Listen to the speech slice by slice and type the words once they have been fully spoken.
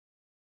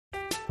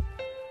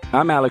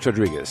I'm Alex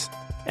Rodriguez.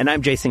 And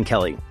I'm Jason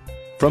Kelly.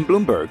 From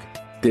Bloomberg,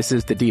 this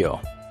is The Deal.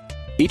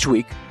 Each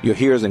week, you'll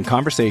hear us in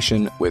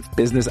conversation with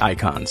business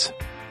icons.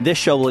 This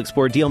show will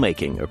explore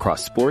deal-making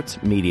across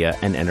sports, media,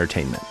 and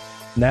entertainment.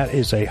 That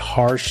is a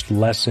harsh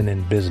lesson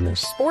in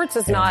business. Sports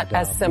is not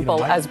as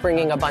simple as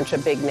bringing a bunch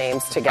of big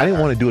names together. I didn't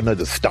want to do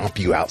another stomp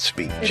you out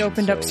speech. It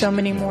opened up so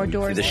many more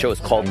doors. The show is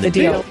called The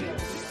Deal.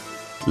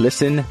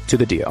 Listen to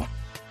The Deal.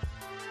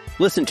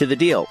 Listen to The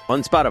Deal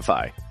on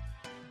Spotify.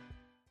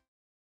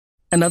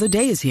 Another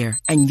day is here,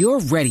 and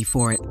you're ready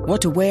for it.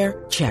 What to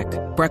wear? Check.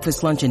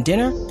 Breakfast, lunch, and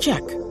dinner?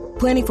 Check.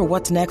 Planning for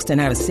what's next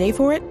and how to save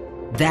for it?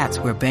 That's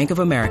where Bank of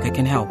America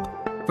can help.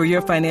 For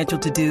your financial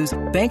to-dos,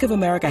 Bank of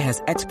America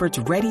has experts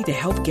ready to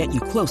help get you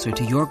closer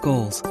to your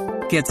goals.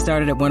 Get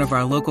started at one of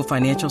our local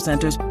financial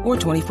centers or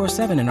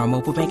 24/7 in our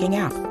mobile banking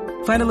app.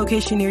 Find a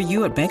location near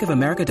you at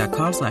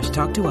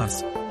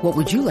bankofamerica.com/talktous. What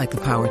would you like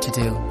the power to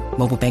do?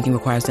 Mobile banking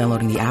requires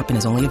downloading the app and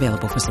is only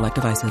available for select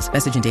devices.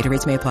 Message and data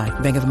rates may apply.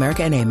 Bank of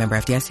America N.A., member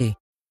FDIC.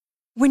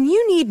 When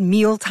you need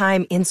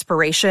mealtime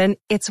inspiration,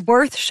 it's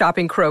worth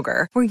shopping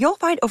Kroger, where you'll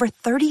find over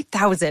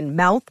 30,000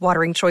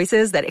 mouth-watering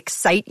choices that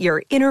excite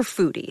your inner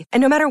foodie. And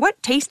no matter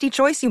what tasty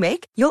choice you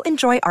make, you'll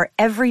enjoy our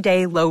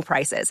everyday low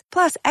prices,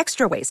 plus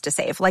extra ways to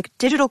save, like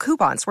digital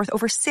coupons worth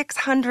over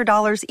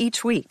 $600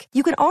 each week.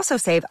 You can also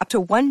save up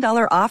to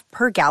 $1 off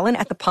per gallon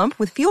at the pump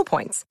with fuel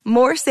points.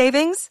 More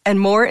savings and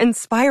more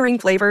inspiring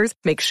flavors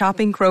make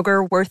shopping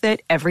Kroger worth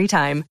it every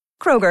time.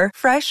 Kroger,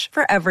 fresh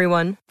for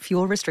everyone.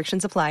 Fuel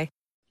restrictions apply.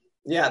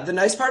 Yeah, the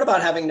nice part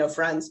about having no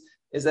friends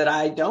is that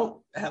I don't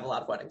have a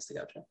lot of weddings to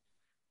go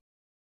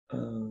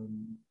to.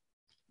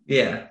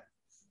 Yeah.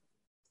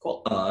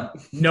 Cool.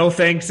 No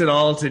thanks at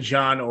all to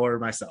John or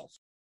myself.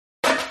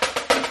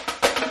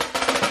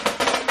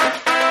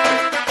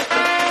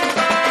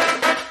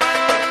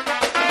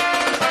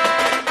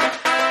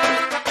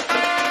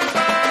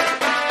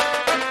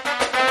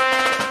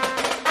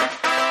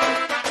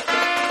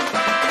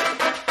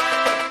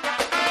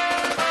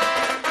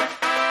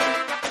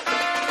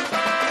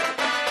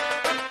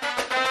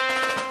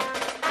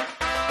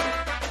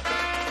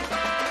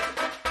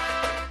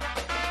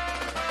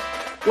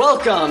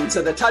 Welcome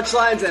to the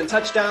Touchlines and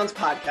Touchdowns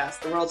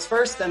podcast, the world's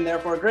first and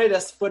therefore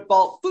greatest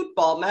football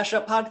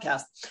mashup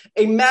podcast,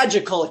 a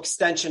magical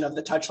extension of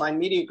the Touchline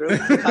Media Group,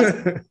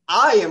 because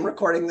I am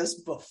recording this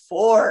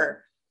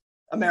before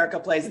America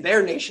plays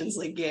their Nations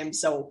League game.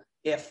 So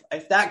if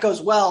that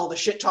goes well, the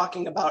shit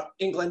talking about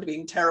England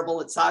being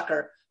terrible at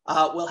soccer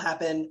will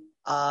happen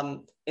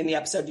in the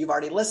episode you've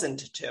already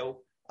listened to.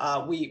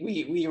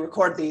 We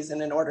record these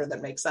in an order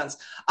that makes sense.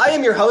 I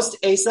am your host,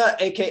 Asa,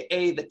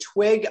 a.k.a. The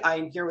Twig. I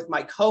am here with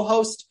my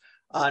co-host,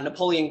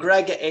 Napoleon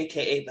Gregg,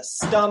 a.k.a. The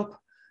Stump.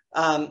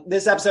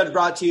 This episode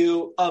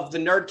of the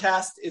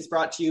Nerdcast is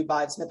brought to you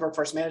by the Smith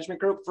Workforce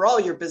Management Group. For all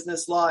your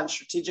business, law, and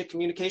strategic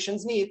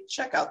communications needs,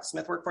 check out the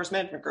Smith Workforce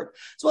Management Group,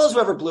 as well as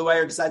whoever Blue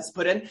Wire decides to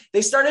put in.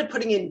 They started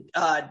putting in,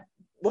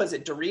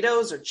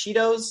 Doritos or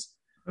Cheetos?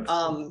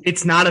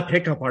 It's not a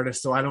pickup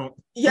artist, so I don't.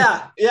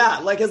 Yeah.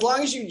 Like, as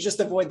long as you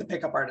just avoid the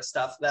pickup artist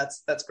stuff,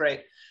 that's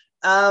great.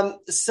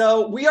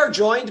 So we are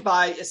joined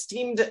by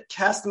esteemed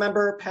cast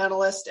member,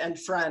 panelist, and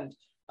friend,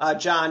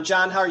 John.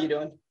 John, how are you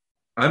doing?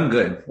 I'm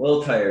good. A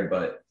little tired,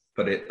 but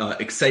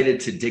excited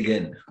to dig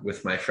in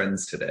with my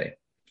friends today.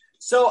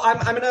 So I'm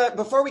gonna,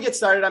 before we get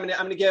started, I'm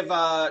gonna give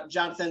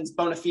Jonathan's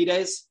bona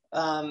fides,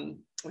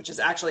 which is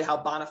actually how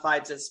bona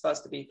fides is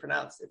supposed to be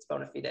pronounced. It's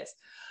bona fides.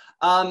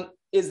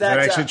 Is that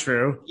actually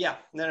true? Yeah,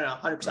 no,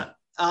 100%.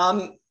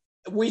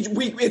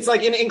 It's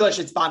like in English,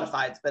 it's bona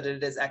fides, but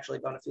it is actually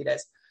bona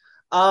fides.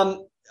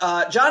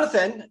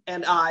 Jonathan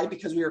and I,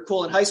 because we were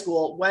cool in high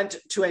school, went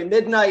to a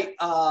midnight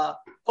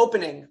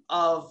opening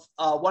of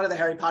one of the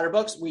Harry Potter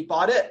books. We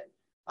bought it.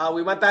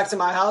 We went back to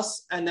my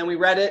house and then we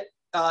read it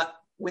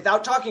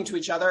without talking to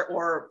each other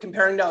or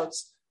comparing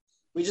notes.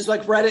 We just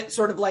read it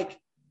sort of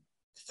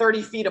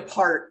 30 feet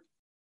apart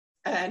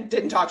and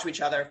didn't talk to each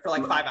other for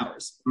 5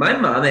 hours. My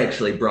mom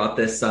actually brought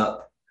this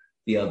up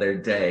the other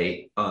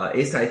day.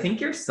 Asa, I think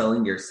you're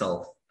selling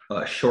yourself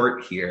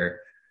short here.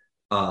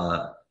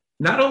 Not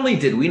only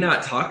did we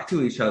not talk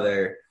to each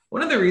other,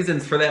 one of the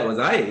reasons for that was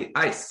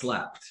I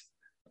slept.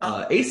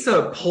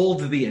 Asa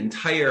pulled the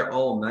entire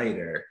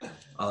all-nighter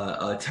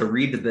to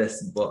read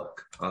this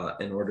book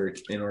in order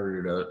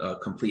to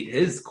complete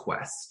his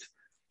quest.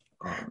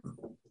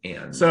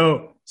 And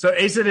so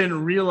Asa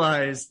didn't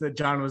realize that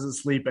John was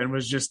asleep and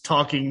was just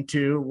talking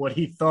to what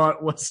he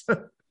thought was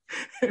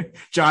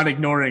John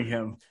ignoring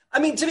him. I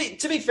mean, to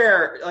be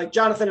fair,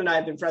 Jonathan and I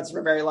have been friends for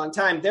a very long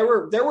time. There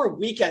were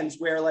weekends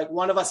where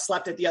one of us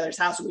slept at the other's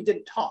house and we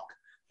didn't talk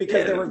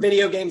because there were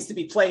video games to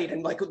be played,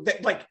 and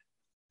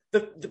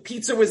the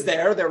pizza was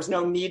there. There was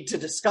no need to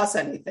discuss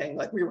anything.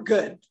 We were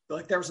good.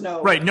 There was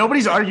no right.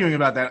 Nobody's arguing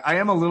about that. I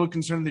am a little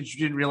concerned that you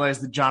didn't realize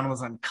that John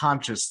was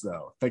unconscious,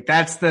 though.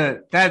 That's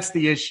the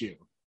issue.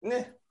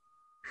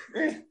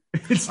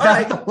 It's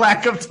not the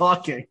lack of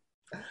talking.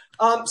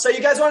 So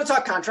you guys want to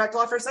talk contract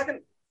law for a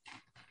second?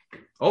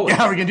 Oh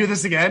yeah, we're gonna do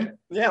this again.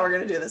 Yeah, we're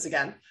gonna do this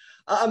again.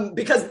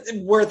 because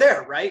we're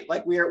there, right?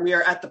 Like we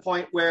are at the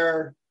point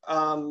where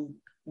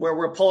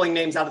we're pulling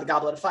names out of the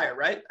Goblet of Fire,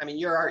 right? I mean,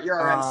 you're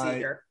our MC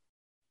here.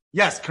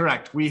 Yes,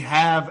 correct. We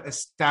have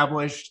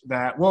established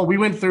that. Well, we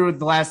went through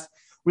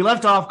we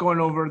left off going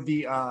over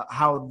the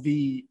how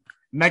the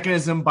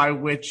mechanism by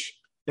which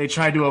they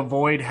tried to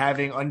avoid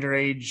having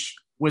underage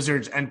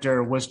wizards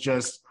enter was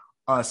just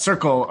a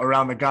circle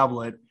around the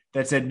goblet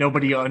that said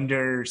nobody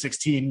under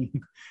 16.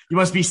 You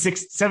must be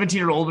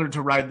 17 or older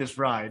to ride this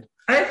ride.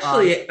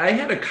 I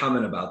had a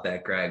comment about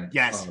that, Greg.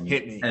 Yes,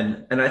 hit me.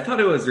 And I thought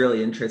it was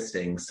really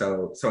interesting.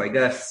 So I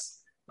guess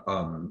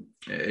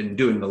in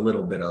doing a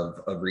little bit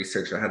of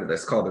research ahead of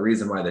this call, the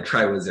reason why the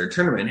Triwizard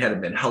Tournament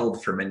hadn't been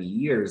held for many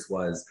years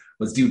was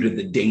due to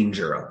the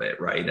danger of it,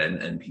 right?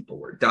 And people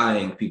were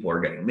dying, people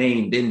were getting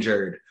maimed,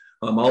 injured,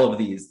 all of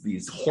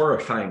these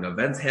horrifying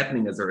events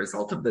happening as a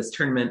result of this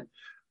tournament.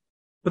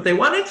 But they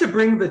wanted to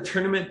bring the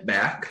tournament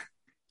back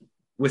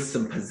with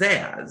some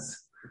pizzazz,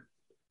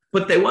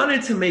 but they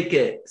wanted to make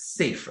it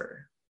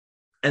safer.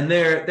 And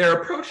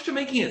their approach to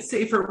making it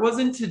safer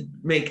wasn't to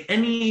make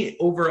any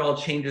overall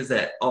changes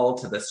at all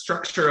to the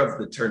structure of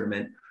the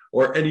tournament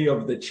or any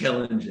of the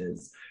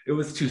challenges. It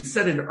was to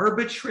set an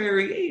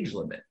arbitrary age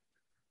limit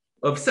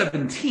of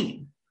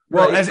 17.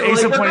 Well, right? as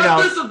Asa pointed out,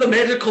 regardless of the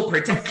magical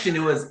protection,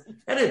 it was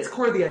at its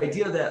core the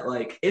idea that,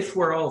 like, if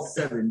we're all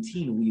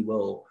 17, we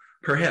will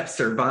perhaps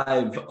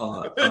survive,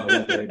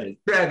 whether it is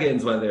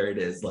dragons, whether it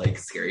is like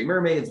scary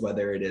mermaids,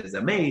 whether it is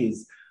a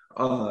maze.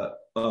 I'm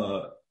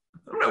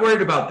not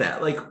worried about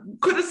that. Like,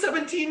 could a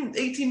 17,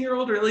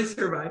 18-year-old really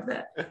survive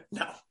that?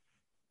 No.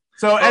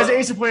 So as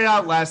Asa pointed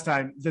out last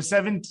time, the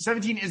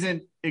 17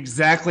 isn't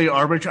exactly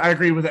arbitrary. I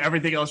agree with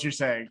everything else you're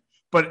saying,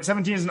 but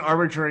 17 isn't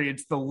arbitrary.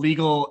 It's the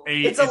legal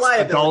age. It's a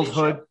liability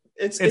adulthood. Show.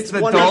 It's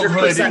the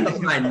adulthood. That's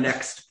my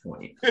next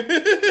point.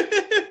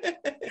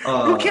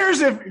 Who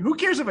cares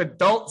if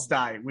adults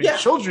die? When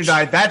children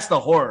die, that's the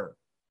horror.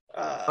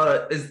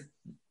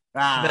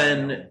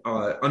 Then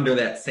under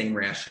that same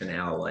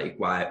rationale, like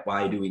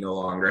why do we no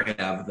longer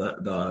have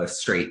the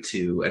straight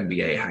to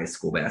NBA high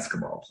school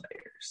basketball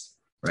players?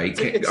 Right?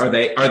 Are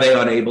they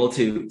unable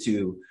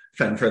to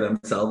fend for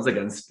themselves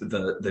against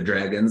the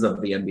dragons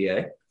of the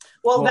NBA?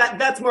 Well,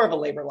 that's more of a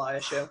labor law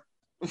issue.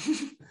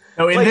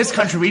 No, in this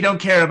country, we don't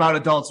care about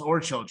adults or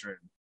children.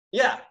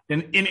 Yeah.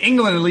 In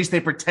England, at least, they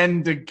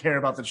pretend to care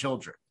about the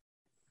children.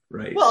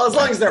 Right. Well, as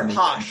long as they're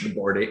posh.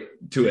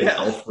 To an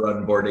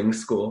elf-run boarding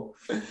school.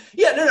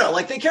 Yeah, no.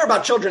 Like, they care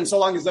about children so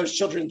long as those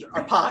children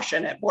are posh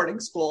and at boarding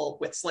school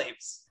with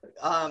slaves.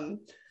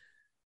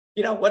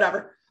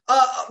 Whatever.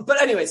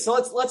 But anyway, so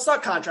let's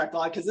talk contract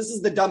law, because this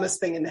is the dumbest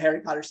thing in the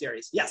Harry Potter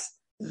series. Yes,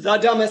 the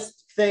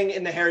dumbest thing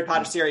in the Harry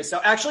Potter series.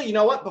 So actually, you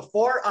know what?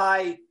 Before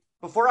I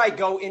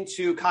go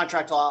into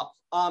contract law,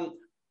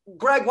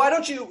 Greg, why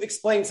don't you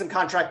explain some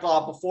contract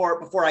law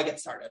before I get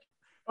started?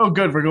 Oh,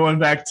 good. We're going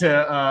back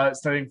to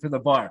studying for the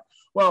bar.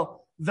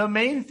 Well, the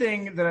main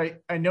thing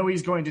that I know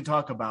he's going to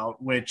talk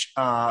about, which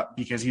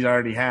because he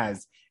already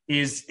has,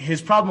 is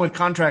his problem with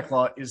contract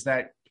law is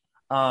that,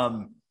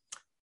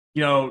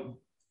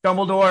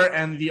 Dumbledore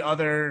and the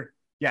other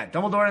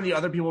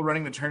people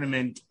running the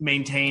tournament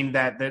maintain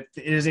that it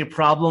is a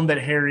problem that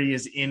Harry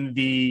is in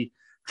the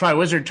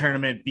Triwizard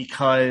Tournament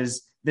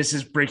because this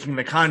is breaking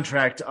the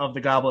contract of the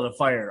Goblet of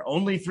Fire.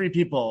 Only 3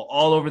 people,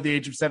 all over the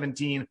age of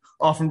 17,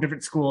 all from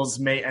different schools,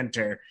 may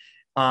enter.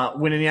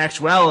 When in the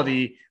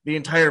actuality, the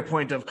entire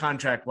point of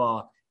contract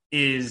law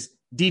is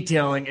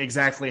detailing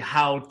exactly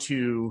how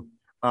to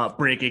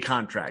break a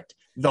contract.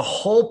 The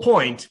whole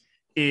point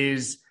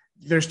is,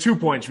 there's 2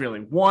 points, really.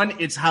 One,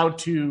 it's how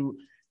to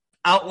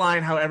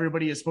outline how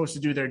everybody is supposed to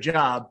do their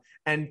job.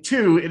 And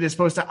 2, it is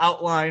supposed to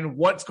outline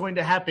what's going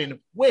to happen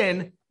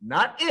when,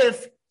 not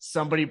if,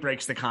 somebody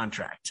breaks the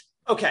contract.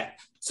 Okay,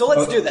 so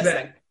let's do this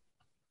thing.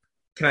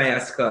 Can I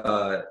ask,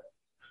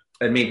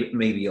 and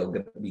maybe you'll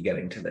be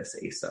getting to this,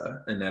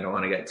 Asa, and I don't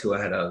want to get too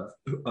ahead of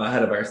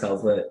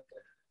ourselves, but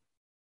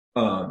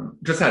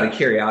just out of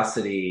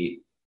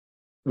curiosity,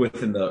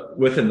 within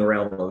the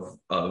realm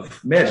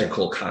of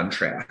magical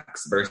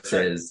contracts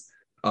versus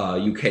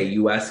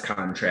UK-US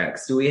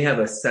contracts, do we have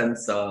a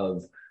sense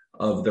of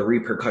the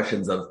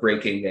repercussions of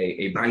breaking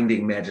a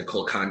binding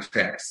magical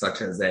contract,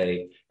 such as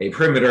a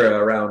perimeter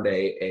around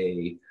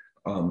a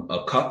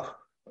cup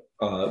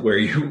where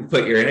you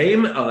put your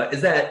name?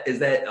 Is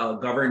that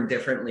governed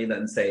differently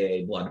than, say,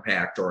 a blood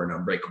pact or an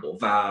unbreakable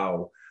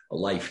vow, a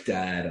life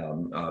debt,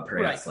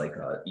 perhaps right.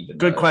 Even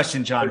good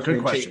question, John.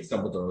 Good question.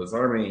 Dumbledore's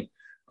army.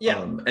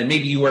 Yeah, and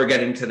maybe you were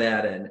getting to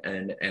that,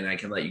 and I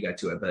can let you get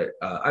to it. But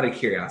out of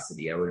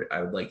curiosity, I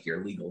would like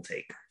your legal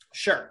take.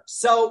 Sure.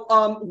 So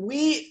I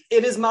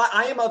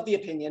am of the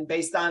opinion,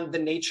 based on the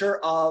nature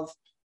of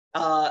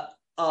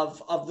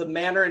the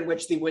manner in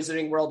which the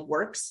Wizarding World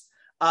works,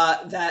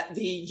 that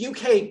the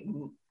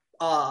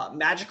UK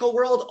magical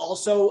world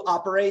also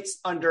operates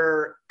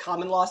under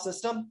common law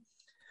system,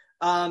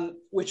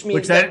 which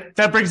means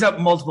that brings up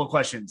multiple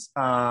questions.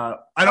 I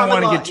don't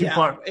want to get too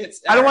far.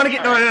 I don't want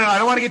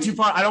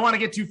to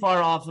get too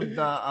far off of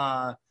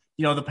the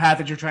the path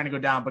that you're trying to go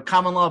down. But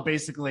common law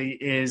basically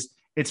is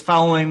it's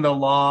following the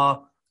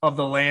law of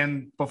the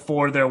land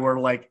before there were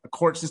like a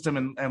court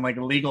system and like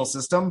a legal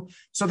system.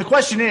 So the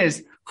question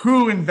is,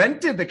 who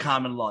invented the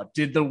common law?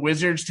 Did the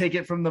wizards take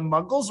it from the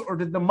Muggles, or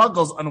did the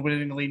Muggles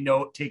unwittingly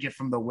take it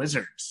from the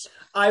wizards?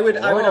 I would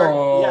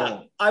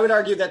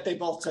argue that they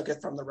both took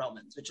it from the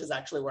Romans, which is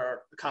actually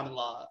where the common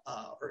law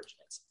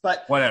originates.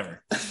 But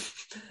whatever.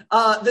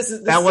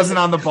 That wasn't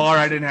on the bar.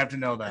 I didn't have to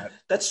know that.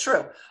 That's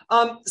true.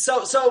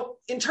 So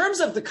in terms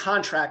of the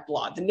contract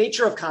law, the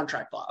nature of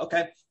contract law,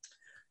 okay,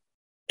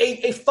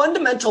 a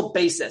fundamental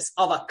basis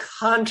of a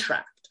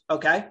contract,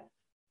 okay,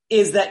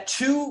 is that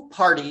two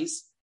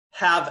parties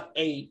have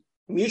a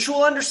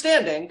mutual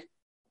understanding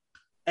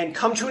and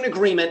come to an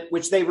agreement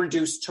which they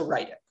reduce to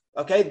writing.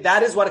 Okay,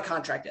 that is what a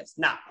contract is.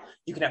 Now,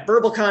 you can have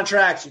verbal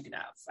contracts, you can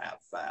have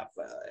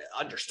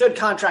understood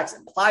contracts,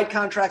 implied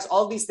contracts.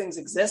 All of these things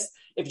exist.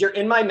 If you're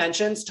in my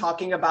mentions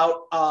talking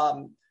about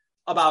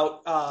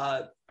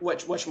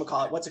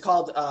whatchamacallit, what's it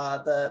called?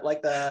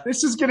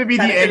 This is going to be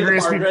the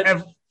angriest we've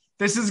ever.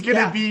 This is going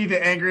to be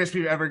the angriest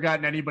we've ever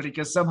gotten anybody,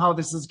 because somehow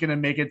this is going to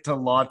make it to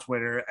law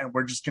Twitter and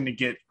we're just going to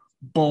get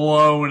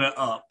blown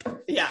up.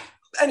 Yeah.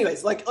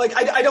 Anyways,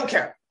 I don't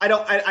care. I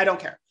don't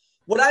care.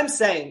 What I'm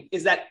saying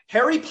is that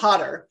Harry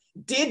Potter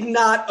did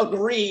not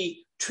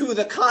agree to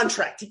the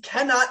contract. He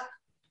cannot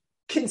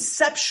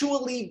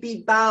conceptually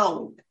be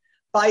bound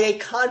by a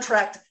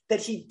contract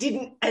that he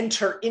didn't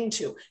enter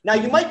into. Now,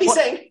 you might be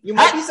saying,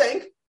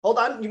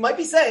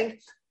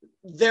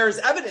 there's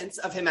evidence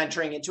of him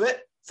entering into it,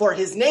 for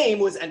his name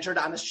was entered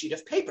on a sheet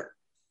of paper.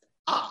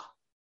 Ah,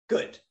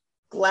 good.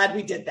 Glad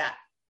we did that.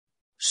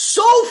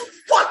 So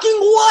fucking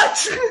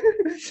what?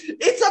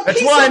 It's a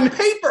piece of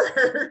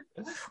paper.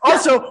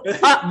 Also,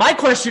 my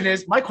question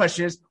is,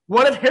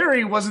 what if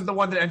Harry wasn't the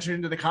one that entered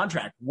into the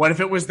contract? What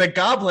if it was the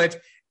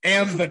goblet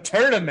and the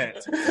tournament?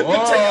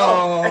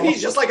 And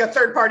he's just like a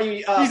third party.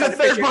 He's a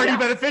third party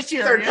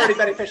beneficiary. Third party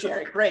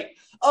beneficiary. Great.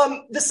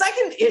 The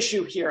second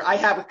issue here I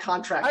have with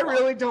contract law.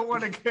 Really don't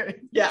want to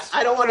get. Yeah,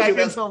 I don't want to do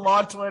this. Into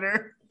law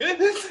Twitter.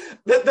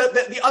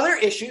 The other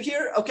issue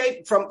here,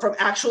 okay, from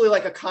actually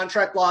like a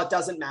contract law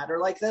doesn't matter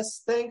like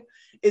this thing,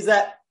 is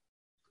that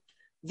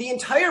the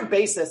entire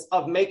basis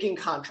of making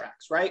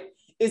contracts, right,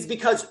 is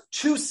because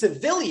two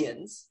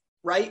civilians,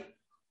 right,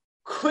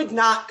 could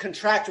not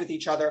contract with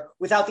each other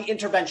without the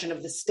intervention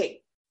of the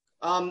state.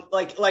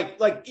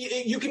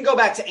 You can go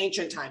back to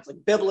ancient times,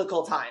 like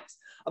biblical times,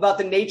 about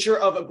the nature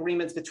of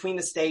agreements between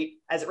the state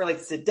as it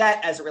relates to debt,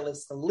 as it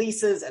relates to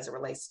leases, as it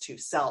relates to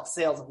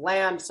sales of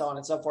land, so on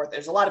and so forth.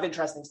 There's a lot of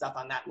interesting stuff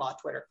on that law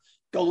Twitter.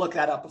 Go look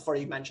that up before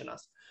you mention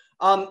us.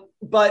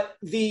 But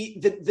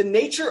the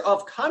nature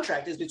of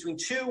contract is between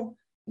two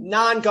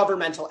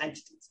non-governmental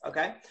entities,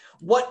 okay?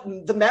 What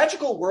the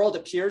magical world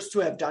appears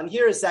to have done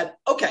here is said,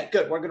 okay,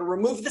 good, we're going to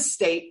remove the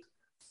state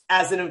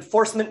as an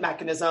enforcement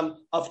mechanism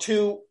of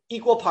two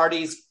equal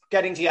parties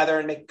getting together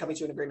and coming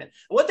to an agreement.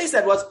 And what they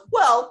said was,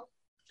 well,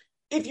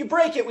 if you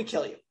break it, we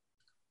kill you.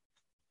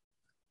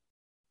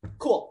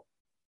 Cool.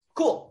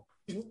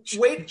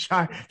 Wait.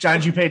 John,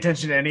 did you pay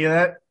attention to any of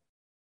that?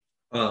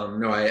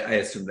 No, I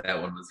assumed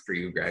that one was for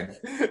you, Greg.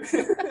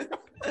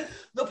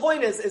 The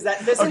point is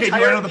that this okay,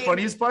 entire... do you know the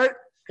funniest part?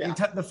 Yeah.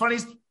 The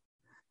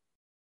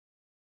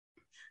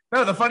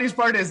funniest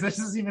part is this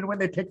is even when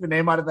they pick the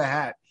name out of the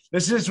hat.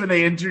 This is when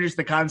they introduce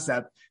the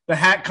concept. The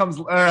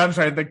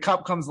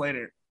cup comes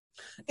later.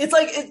 It's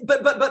like,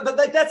 but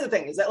like that's the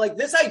thing, is that like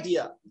this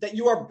idea that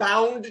you are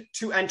bound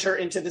to enter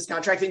into this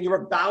contract and you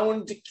are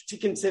bound to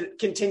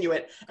continue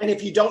it, and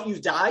if you don't, you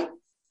die,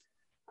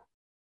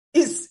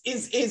 is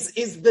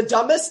the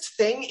dumbest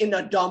thing in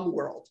a dumb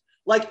world.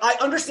 Like, I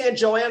understand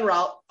Joanne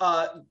Rowell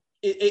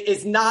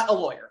is not a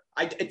lawyer.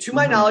 To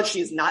my knowledge,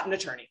 she is not an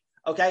attorney.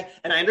 Okay,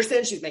 and I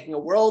understand she's making a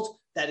world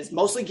that is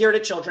mostly geared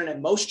at children,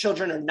 and most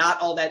children are not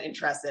all that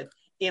interested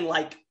in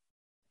like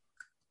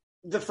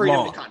the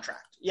freedom to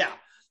contract. Yeah.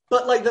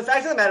 But like the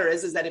fact of the matter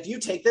is that if you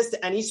take this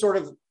to any sort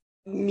of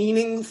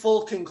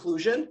meaningful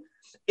conclusion,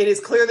 it is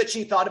clear that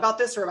she thought about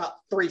this for about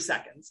 3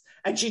 seconds,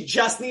 and she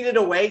just needed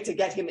a way to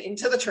get him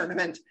into the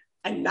tournament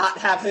and not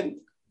have him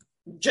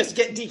just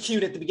get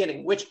DQ'd at the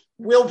beginning, which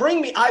I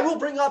will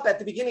bring up at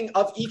the beginning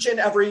of each and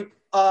every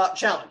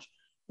challenge.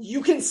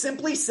 You can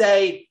simply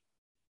say,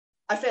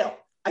 I fail.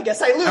 I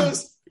guess I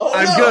lose.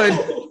 I'm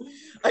good.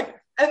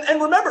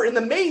 And remember, in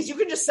the maze, you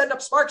can just send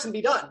up sparks and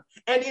be done.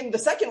 And in the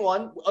second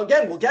one,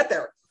 again, we'll get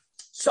there.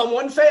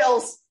 Someone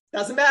fails.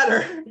 Doesn't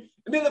matter.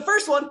 And in the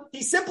first one,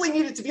 he simply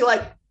needed to be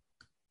like,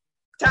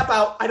 tap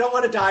out. I don't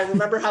want to die.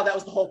 Remember how that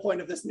was the whole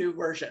point of this new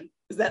version,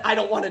 is that I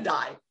don't want to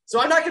die. So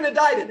I'm not going to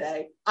die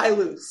today. I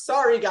lose.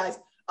 Sorry, guys.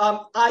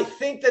 I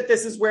think that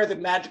this is where the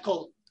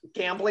Magical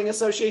Gambling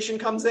Association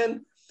comes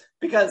in,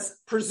 because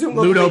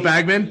presumably... Ludo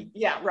Bagman?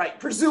 Yeah, right.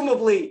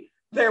 Presumably,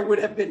 there would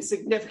have been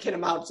significant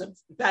amounts of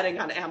betting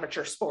on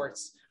amateur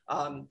sports,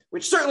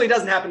 which certainly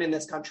doesn't happen in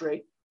this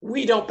country.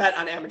 We don't bet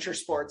on amateur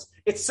sports.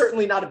 It's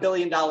certainly not $1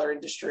 billion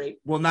industry.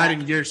 Well, not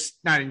in your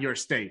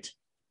state.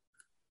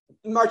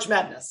 March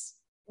Madness.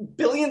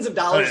 billions of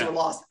dollars are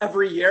lost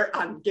every year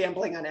on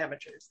gambling on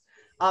amateurs.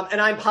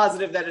 And I'm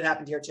positive that it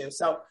happened here too.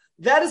 So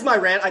that is my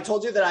rant. I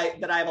told you that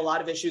I have a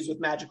lot of issues with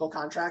magical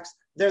contracts.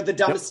 They're the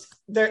dumbest.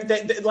 Yep.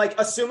 They're like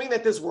assuming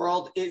that this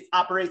world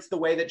operates the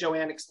way that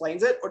Joanne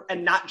explains it,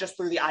 and not just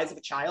through the eyes of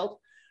a child.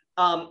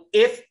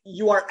 If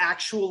you are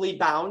actually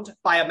bound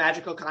by a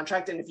magical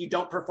contract, and if you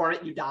don't perform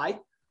it, you die,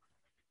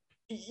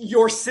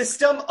 your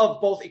system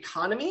of both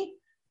economy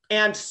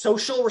and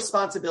social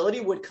responsibility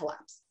would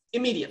collapse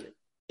immediately.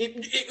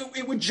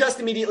 It would just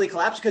immediately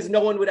collapse because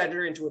no one would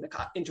enter into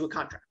a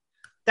contract.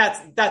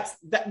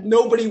 That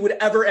nobody would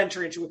ever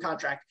enter into a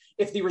contract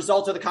if the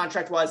result of the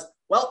contract was,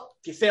 well,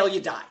 if you fail, you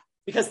die,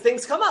 because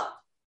things come up.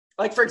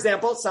 Like, for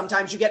example,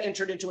 sometimes you get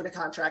entered into a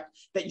contract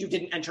that you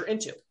didn't enter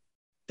into.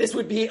 This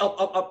would be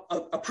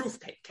a proof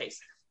case.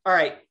 All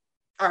right.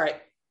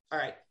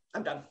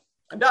 I'm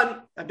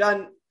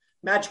done.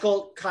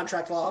 Magical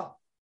contract law.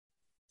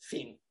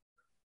 Fiend.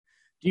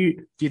 Do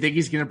you think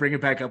he's going to bring it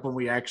back up when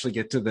we actually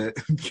get to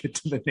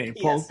the name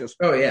poll? Yes.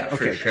 Oh yeah, okay,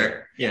 for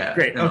sure. Yeah,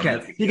 great. No,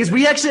 okay, because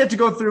we actually have to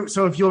go through.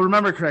 So if you'll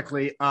remember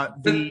correctly,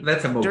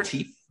 that's a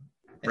motif,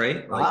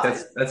 right? Like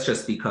that's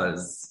just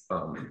because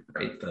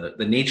right,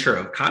 the nature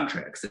of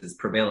contracts is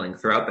prevailing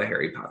throughout the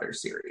Harry Potter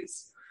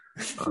series.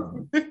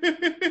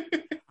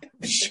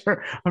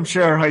 I'm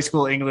sure our high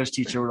school English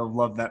teacher would have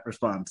loved that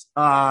response.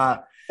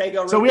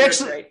 So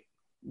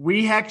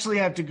we actually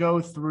have to go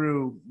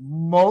through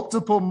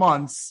multiple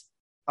months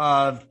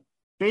of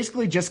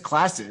basically just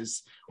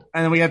classes,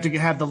 and then we have to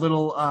have the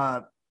little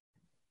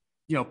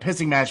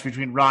pissing match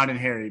between Ron and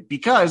Harry,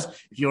 because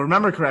if you'll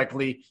remember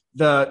correctly,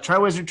 the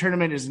Triwizard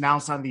Tournament is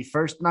announced on the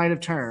first night of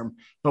term,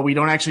 but we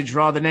don't actually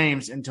draw the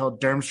names until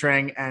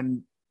Durmstrang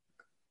and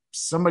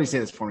somebody say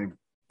this for me.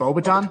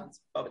 Bobaton.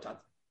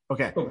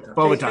 Okay.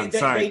 Bobaton.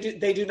 Sorry.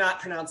 They do not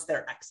pronounce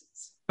their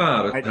X's.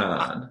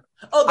 Bobaton.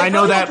 I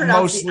know that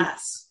mostly.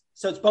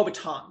 So it's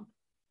Bobaton.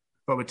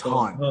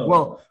 Bobaton.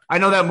 Well, I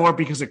know that more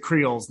because of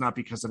Creoles, not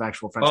because of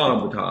actual French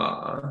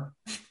people.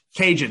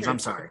 Cajuns, I'm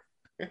sorry.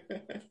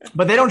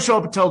 But they don't show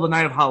up until the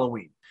night of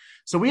Halloween.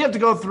 So we have to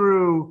go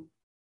through,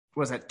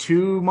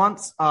 2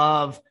 months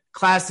of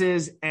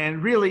classes,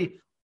 and really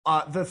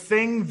the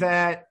thing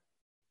that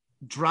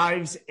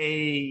drives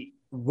a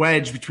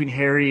wedge between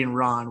Harry and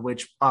Ron,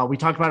 which we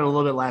talked about it a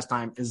little bit last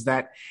time, is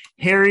that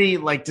Harry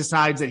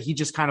decides that he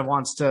just kind of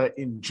wants to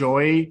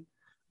enjoy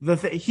the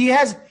thing.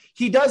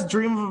 He does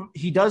dream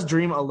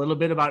a little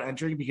bit about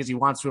entering because he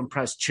wants to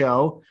impress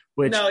Cho.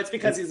 No, it's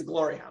because he's a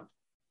glory hound.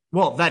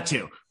 Well, that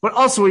too, but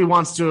also he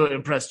wants to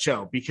impress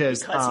Cho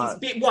because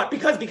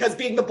because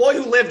being the boy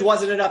who lived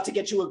wasn't enough to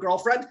get you a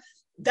girlfriend.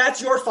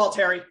 That's your fault,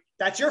 Harry.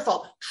 That's your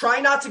fault. Try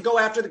not to go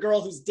after the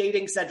girl who's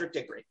dating Cedric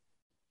Diggory.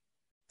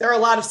 There are a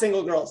lot of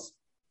single girls.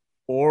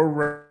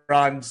 Or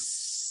Ron's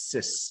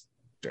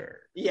sister.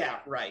 Yeah,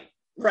 right.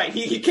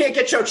 He can't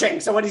get Cho Chang,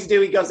 so what does he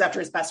do? He goes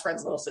after his best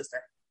friend's little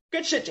sister.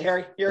 Good shit,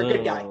 Harry. You're a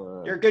good guy.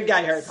 You're a good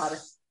guy, Harry Potter.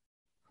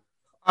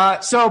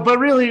 So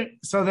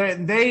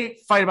they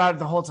fight about it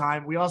the whole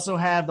time. We also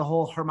have the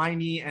whole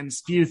Hermione and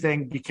Spew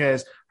thing,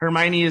 because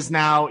Hermione is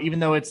now, even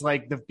though it's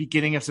like the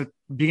beginning of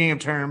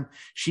term,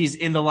 she's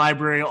in the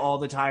library all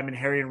the time, and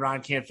Harry and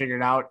Ron can't figure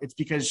it out. It's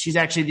because she's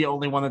actually the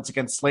only one that's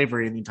against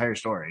slavery in the entire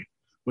story,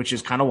 which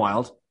is kind of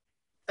wild.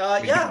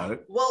 Yeah.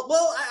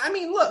 Well, I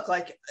mean, look,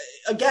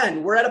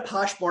 again, we're at a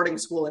posh boarding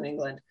school in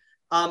England.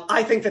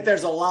 I think that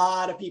there's a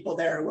lot of people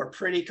there who are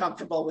pretty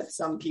comfortable with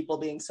some people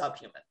being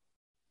subhuman.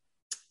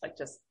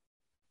 Just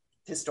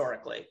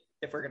historically,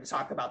 if we're going to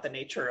talk about the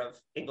nature of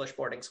English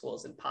boarding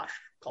schools and posh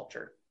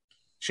culture.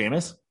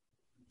 Seamus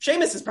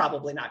is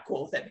probably not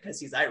cool with it because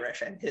he's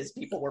Irish, and his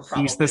people were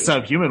probably... He's the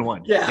subhuman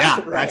one.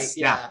 Yeah, right.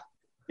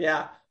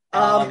 Yeah.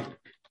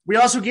 We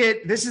also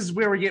this is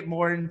where we get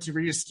more into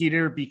Rita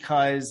Skeeter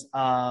because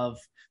of...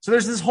 So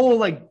there's this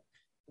whole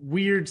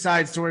weird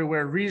side story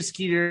where Rita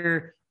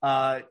Skeeter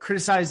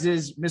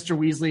criticizes Mr.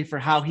 Weasley for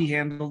how he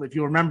handled, if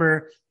you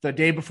remember, the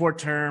day before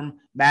term,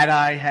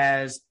 Mad-Eye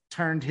has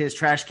turned his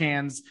trash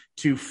cans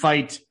to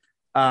fight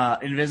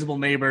invisible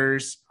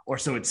neighbors, or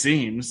so it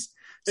seems.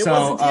 It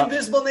wasn't the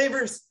invisible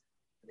neighbors.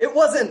 It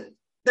wasn't.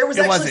 There was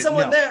actually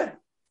someone there.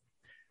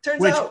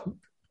 Turns out.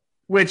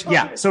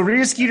 So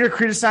Rita Skeeter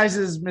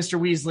criticizes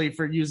Mr. Weasley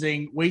for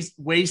using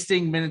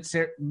wasting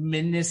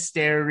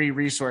ministerial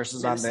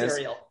resources on this.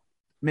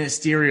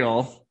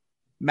 Magisterial.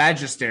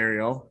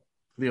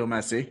 Leo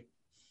Messi.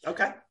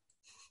 Okay.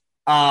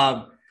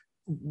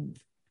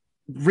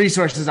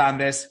 Resources on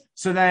this.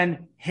 So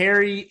then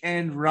Harry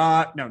and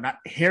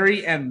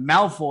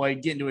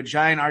Malfoy get into a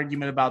giant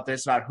argument about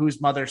this, about whose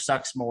mother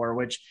sucks more,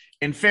 which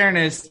in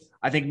fairness,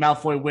 I think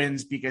Malfoy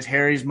wins because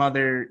Harry's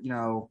mother,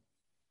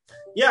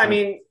 Yeah, I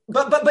mean,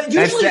 but usually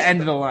that's the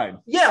end of the line.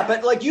 Yeah,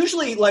 but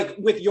usually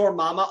with your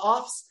mama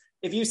offs,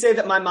 if you say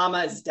that my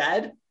mama is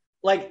dead,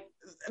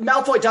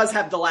 Malfoy does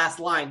have the last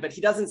line, but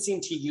he doesn't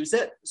seem to use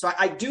it. So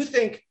I do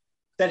think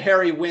that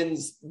Harry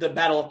wins the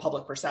battle of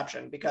public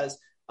perception because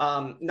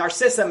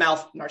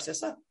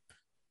Narcissa?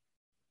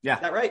 Yeah.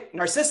 Is that right?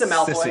 Narcissa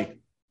Malfoy.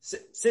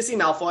 Sissy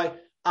Malfoy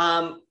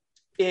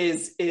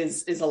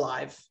is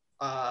alive.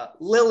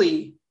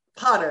 Lily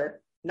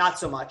Potter, not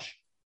so much.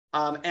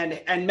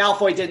 And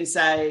Malfoy didn't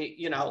say,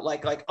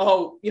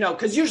 oh,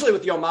 because usually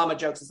with Yo Mama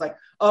jokes, it's like,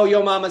 oh,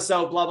 Yo Mama's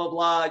so blah, blah,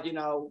 blah.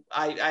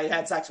 I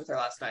had sex with her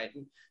last night.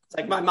 And it's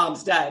like, my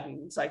mom's dead.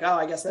 And it's like, oh,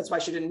 I guess that's why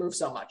she didn't move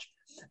so much.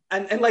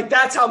 And like,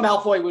 that's how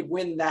Malfoy would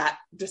win that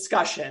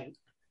discussion.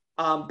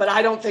 But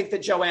I don't think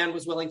that Joanne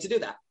was willing to do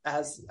that,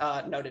 as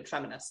a noted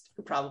feminist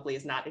who probably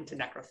is not into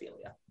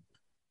necrophilia.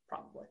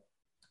 Probably.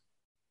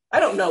 I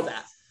don't know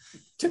that.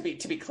 To be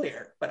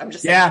clear, but I'm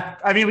just saying. Yeah.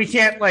 I mean, we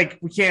can't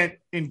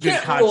in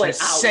good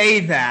conscience say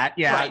that.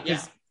 Yeah. Right,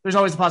 yeah. There's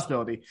always a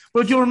possibility.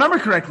 But if you'll remember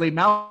correctly,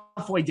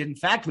 Malfoy did in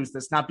fact lose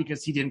this, not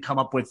because he didn't come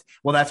up with,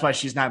 well, that's why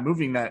she's not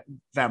moving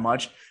that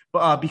much,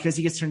 but because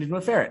he gets turned into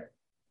a ferret.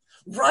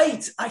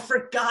 Right. I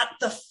forgot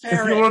the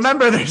ferret. If you'll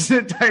remember, there's an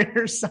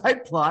entire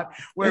side plot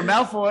where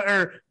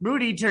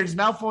Moody turns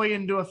Malfoy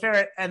into a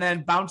ferret and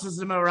then bounces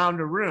him around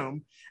a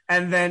room.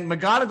 And then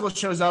McGonagall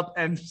shows up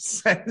and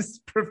says,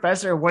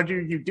 Professor, what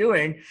are you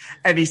doing?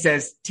 And he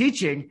says,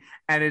 teaching.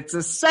 And it's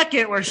a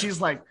second where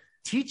she's like,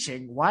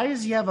 teaching? Why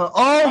does he have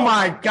oh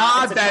my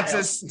God, that's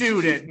a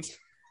student.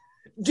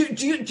 Do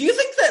you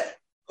think that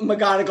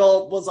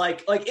McGonagall was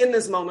like in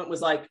this moment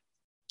was like,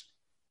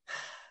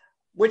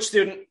 which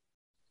student?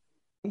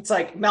 It's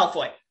like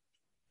Malfoy.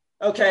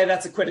 Okay,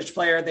 that's a Quidditch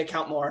player. They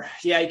count more.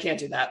 Yeah, you can't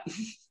do that.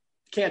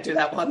 Can't do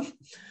that one.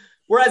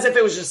 Whereas if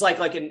it was just like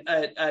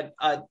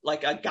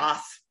a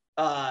goth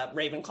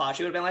Ravenclaw,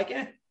 she would have been like,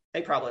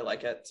 they probably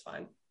like it. It's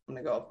fine. I'm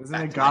gonna go. Isn't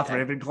a goth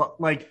Ravenclaw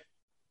like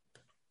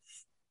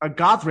a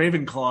goth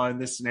Ravenclaw in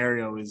this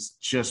scenario is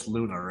just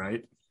Luna,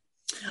 right?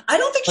 I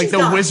don't think she's the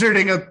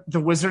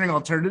wizarding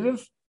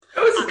alternative.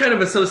 I was kind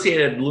of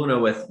associated Luna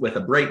with a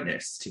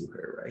brightness to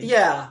her, right?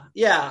 Yeah.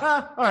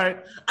 All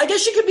right. I guess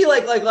she could be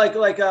like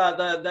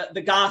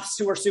the goths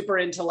who are super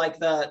into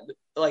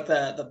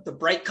the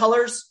bright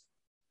colors.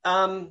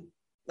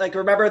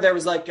 Remember there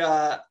was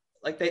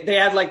they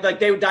had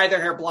they would dye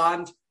their hair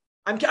blonde.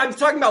 I'm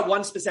talking about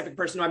one specific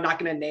person who I'm not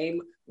going to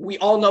name. We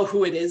all know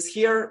who it is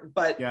here,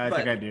 but yeah, I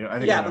think I do.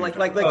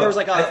 There was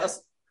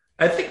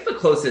I think the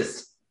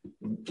closest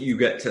you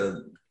get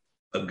to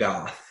a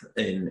goth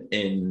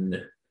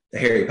in the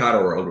Harry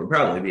Potter world would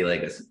probably be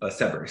like a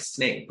Severus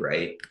Snape,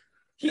 right?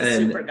 He's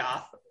super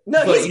goth.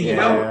 No,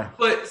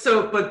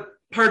 but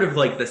part of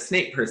like the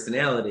Snape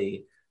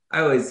personality. I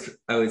always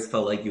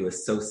felt like you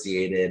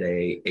associated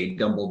a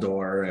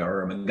Dumbledore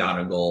or a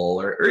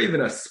McGonagall or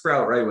even a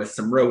Sprout, right, with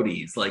some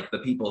roadies, like the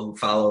people who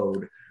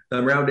followed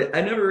them around it.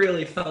 I never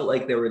really felt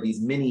like there were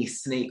these mini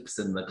Snapes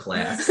in the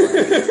class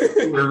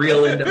who were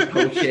real into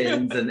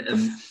potions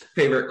and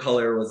favorite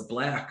color was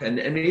black. And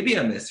maybe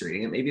I'm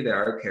misreading it. Maybe there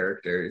are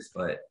characters,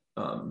 but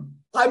I'm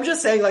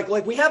just saying like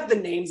we have the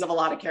names of a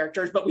lot of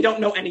characters, but we don't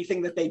know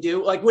anything that they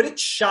do. Like, would it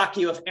shock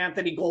you if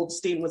Anthony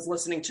Goldstein was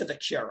listening to The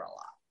Cure a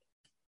lot?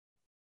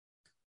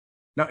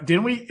 No,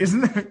 didn't we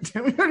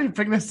already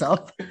pick this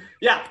up?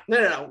 Yeah,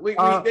 no.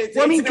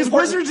 Because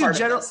wizards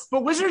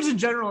in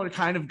general are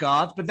kind of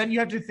goth, but then you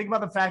have to think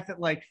about the fact that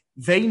like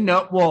they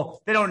don't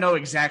know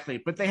exactly,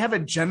 but they have a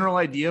general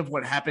idea of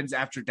what happens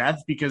after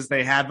death because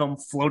they have them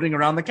floating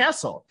around the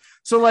castle.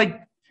 So like,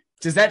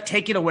 does that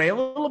take it away a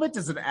little bit?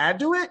 Does it add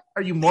to it?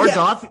 Are you more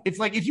goth? It's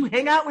like if you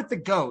hang out with the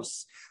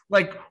ghosts,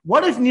 like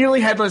what if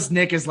Nearly Headless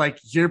Nick is like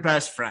your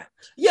best friend?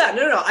 Yeah,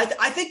 no.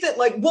 I think that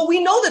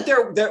we know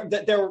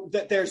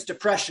that there's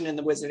depression in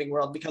the wizarding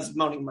world because of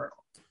Moaning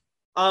Myrtle.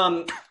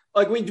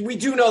 We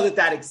do know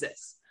that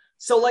exists.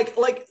 So like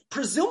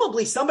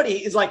presumably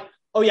somebody is like,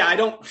 oh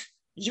yeah,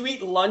 you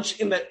eat lunch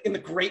in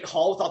the Great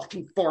Hall with all the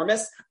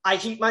conformists. I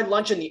eat my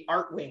lunch in the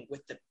art wing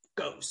with the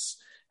ghosts.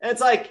 And it's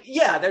like,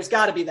 yeah, there's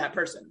got to be that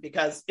person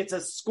because it's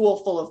a school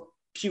full of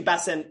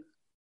pubescent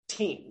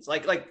teens,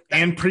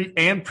 and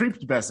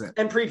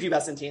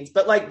prepubescent teens,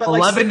 but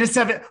 11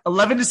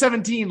 to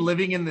 17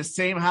 living in the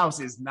same house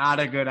is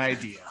not a good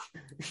idea.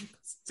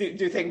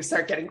 do things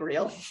start getting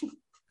real?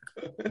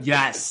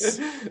 Yes.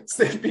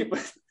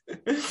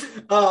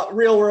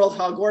 Real world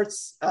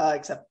Hogwarts,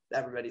 except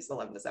everybody's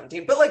 11 to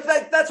 17. But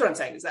that's what I'm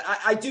saying is that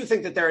I do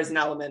think that there is an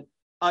element.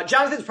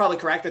 Jonathan's probably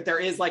correct that there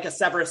is like a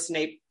Severus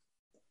Snape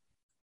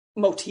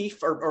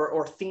motif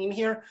or theme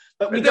here,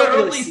 but we don't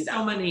really see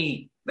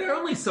that. There are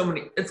only so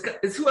many.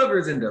 It's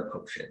whoever's into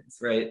potions,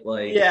 right?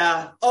 Like,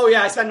 yeah. Oh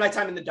yeah, I spend my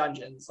time in the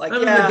dungeons. I'm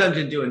in the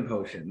dungeon doing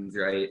potions,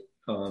 right?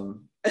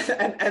 And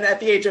at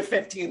the age of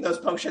 15, those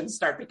potions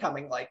start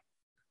becoming like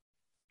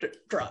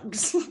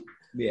drugs.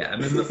 Yeah,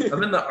 I'm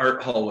in the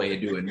art hallway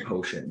doing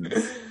potions.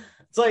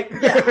 It's like,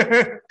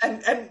 yeah,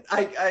 and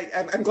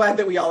I'm glad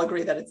that we all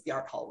agree that it's the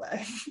art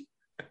hallway.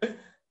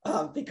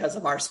 Because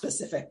of our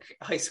specific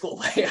high school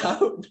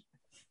layout.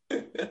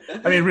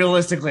 I mean,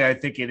 realistically, I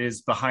think it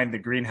is behind the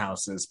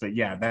greenhouses, but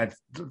yeah, those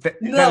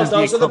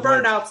are the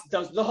burnouts.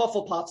 Those are the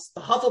Hufflepuffs.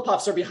 The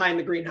Hufflepuffs are behind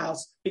the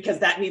greenhouse because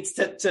that needs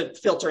to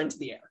filter into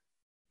the air.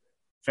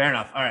 Fair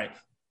enough. All right.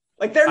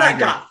 Like they're not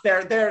goth.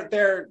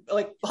 They're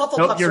like Hufflepuffs.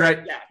 Nope, you're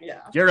right.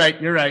 Yeah. You're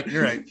right.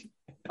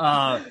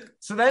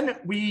 So then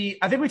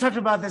I think we talked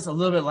about this a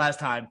little bit last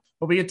time,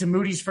 but we get to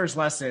Moody's first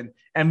lesson,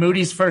 and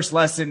Moody's first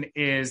lesson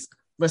is,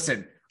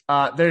 listen,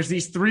 there's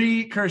these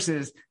 3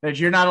 curses that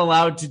you're not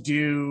allowed to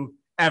do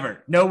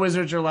ever. No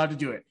wizards are allowed to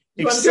do it.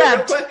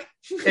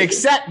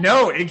 Except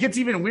no, it gets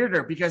even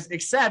weirder because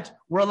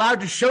we're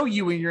allowed to show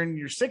you when you're in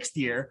your 6th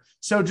year.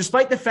 So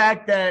despite the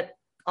fact that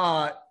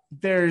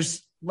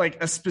there's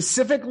like a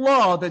specific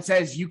law that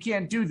says you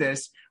can't do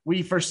this,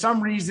 we for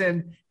some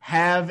reason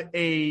have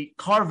a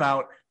carve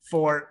out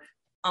for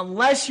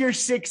unless you're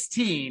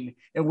 16,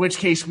 in which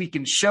case we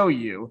can show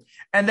you.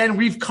 And then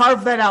we've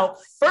carved that out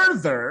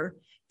further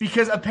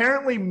because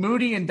apparently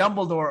Moody and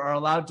Dumbledore are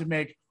allowed to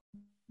make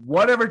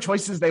whatever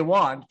choices they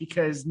want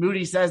because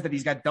Moody says that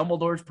he's got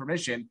Dumbledore's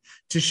permission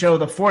to show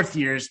the 4th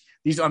years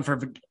these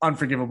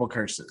unforgivable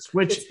curses,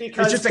 which is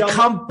just a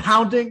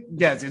compounding.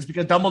 Yes, it's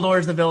because Dumbledore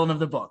is the villain of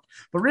the book,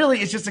 but really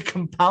it's just a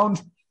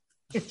compounding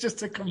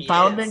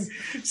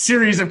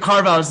series of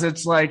carve-outs.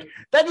 It's like,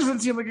 that doesn't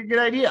seem like a good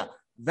idea.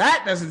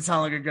 That doesn't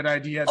sound like a good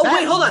idea. Oh,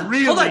 wait, hold on.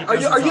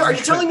 Are you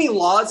telling me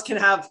laws can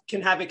have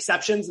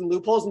exceptions and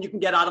loopholes and you can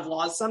get out of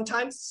laws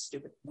sometimes?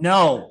 Stupid.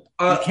 No,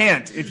 you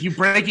can't. If you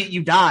break it,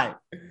 you die.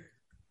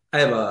 I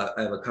have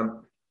a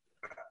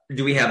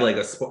do we have like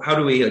how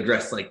do we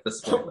address like the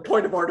spoilers?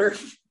 Point of order.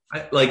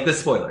 Like the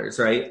spoilers,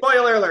 right?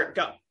 Spoiler alert,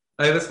 go.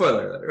 I have a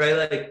spoiler alert, right?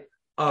 Like,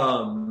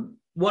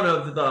 one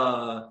of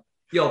the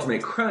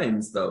ultimate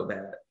crimes though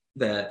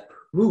that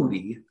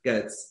Moody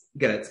gets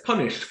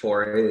punished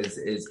for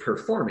is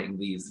performing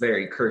these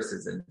very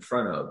curses in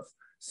front of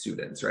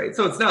students, right?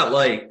 So it's not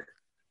like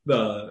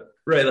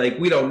like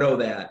we don't know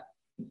that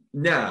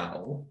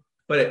now,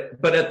 but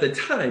at the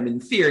time, in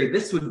theory,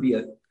 this would be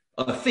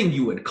a thing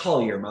you would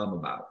call your mom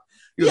about.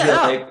 You'd be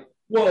like,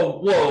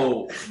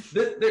 whoa,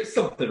 there's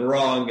something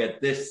wrong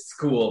at this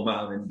school,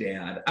 Mom and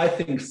Dad. I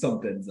think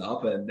something's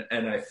up, and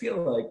I feel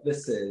like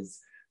this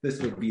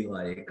would be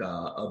like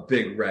a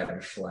big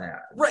red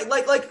flag, right?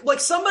 Like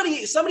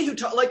somebody who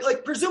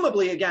like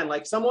presumably again,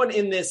 like someone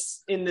in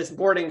this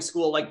boarding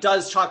school like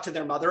does talk to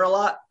their mother a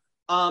lot.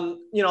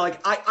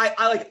 Like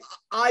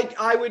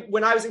I would,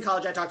 when I was in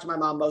college, I talked to my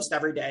mom most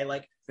every day.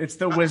 Like it's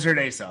the wizard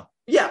Asa.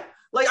 Yeah,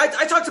 like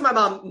I talked to my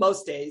mom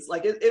most days.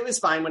 Like it was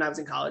fine when I was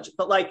in college,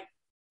 but like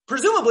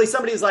presumably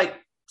somebody's like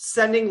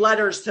sending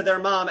letters to their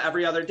mom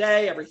every other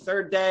day, every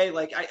 3rd day.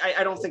 Like,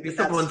 I don't think if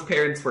someone's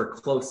parents were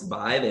close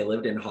by, they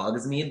lived in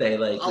Hogsmeade, they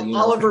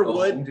Oliver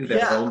Wood do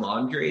their own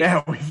laundry.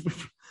 Yeah.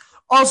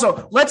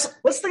 Also, let's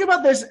think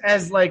about this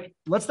as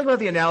let's think about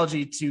the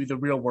analogy to the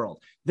real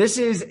world. This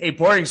is a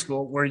boarding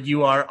school where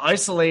you are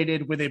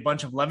isolated with a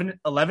bunch of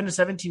 11 to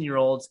 17 year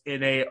olds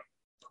in a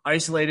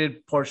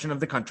isolated portion of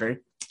the country.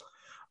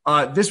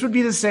 This would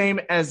be the same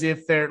as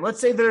if let's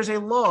say there's a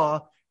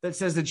law that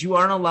says that you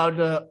aren't allowed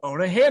to own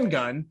a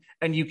handgun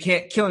and you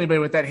can't kill anybody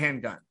with that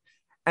handgun.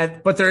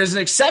 But there is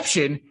an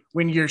exception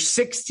when you're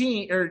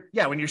 16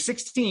 when you're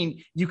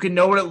 16, you can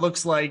know what it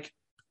looks like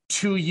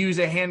to use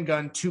a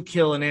handgun to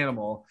kill an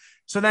animal.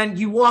 So then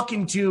you walk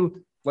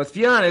into, let's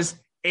be honest,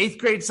 8th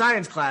grade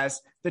science class.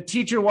 The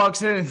teacher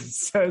walks in and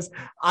says,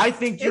 I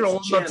think you're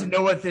old enough to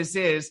know what this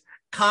is,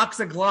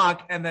 cocks a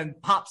Glock, and then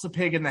pops a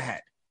pig in the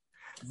head.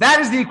 That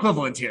is the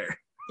equivalent here.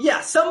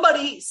 Yeah,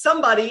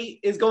 somebody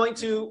is going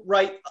to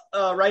write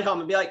home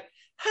and be like,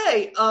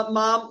 hey,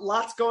 Mom,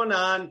 lots going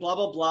on, blah,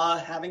 blah, blah,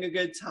 having a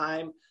good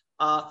time.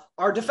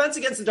 Our Defense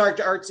Against the Dark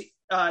Arts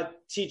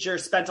teacher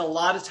spent a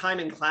lot of time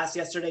in class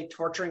yesterday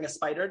torturing a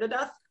spider to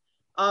death.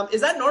 Is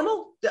that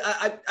normal?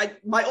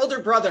 My older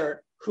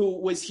brother,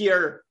 who was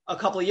here a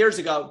couple of years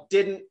ago,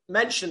 didn't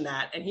mention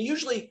that, and he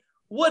usually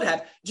would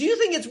have. Do you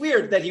think it's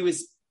weird that he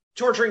was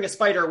torturing a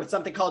spider with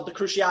something called the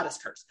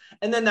Cruciatus curse?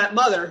 And then that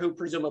mother, who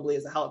presumably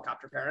is a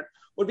helicopter parent,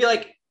 would be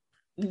like,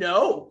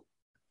 no,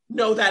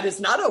 that is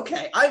not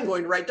okay. I'm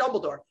going to write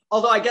Dumbledore.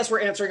 Although I guess we're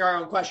answering our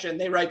own question.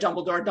 They write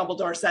Dumbledore.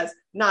 Dumbledore says,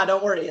 nah,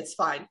 don't worry, it's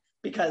fine.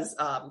 Because,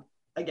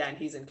 again,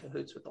 he's in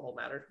cahoots with the whole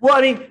matter. Well,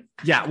 I mean,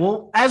 yeah,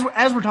 well, as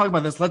we're talking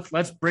about this,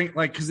 let's bring,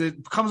 like, because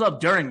it comes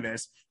up during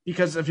this,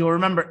 because if you'll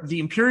remember, the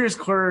Imperious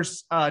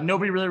curse,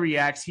 nobody really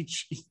reacts.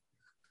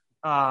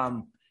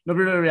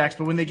 Nobody really reacts,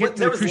 but when they get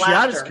to the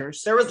Cruciatus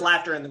curse... There was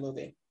laughter in the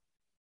movie.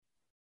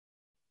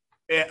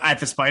 At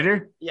the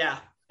spider? Yeah,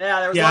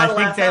 there was a lot of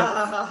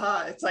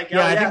laughter. It's like,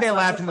 I think they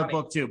laughed in the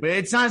book too, but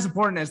it's not as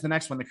important as the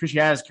next one, the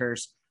Cruciatus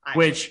curse,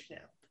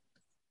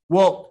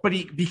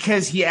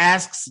 because he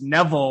asks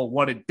Neville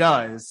what it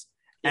does,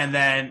 and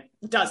then...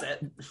 Does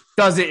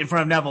it in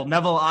front of Neville.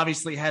 Neville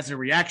obviously has a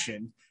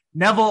reaction.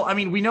 Neville, I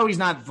mean, we know he's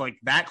not like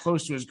that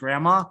close to his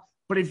grandma,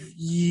 but if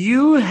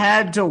you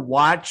had to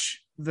watch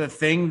the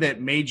thing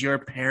that made your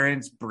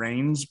parents'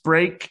 brains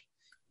break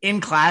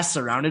in class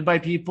surrounded by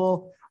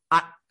people,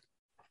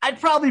 I'd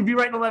probably be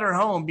writing a letter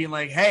home being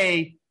like,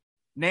 hey,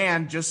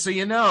 Nan, just so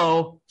you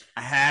know,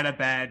 I had a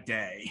bad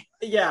day.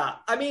 Yeah.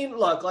 I mean,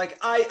 look, like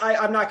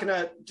I'm not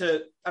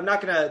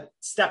gonna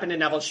step into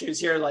Neville's shoes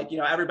here. Like,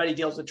 everybody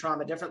deals with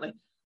trauma differently.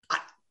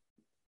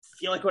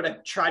 feel like I would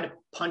have tried to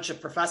punch a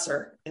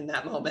professor in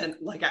that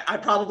moment. Like I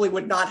probably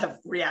would not have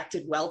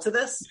reacted well to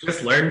this.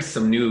 Just learned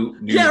some new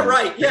yeah,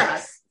 right.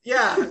 Yes.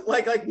 Yeah.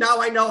 Like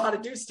now I know how to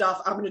do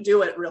stuff. I'm going to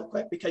do it real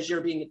quick because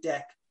you're being a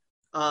dick.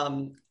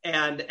 And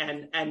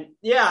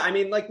yeah, I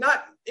mean, like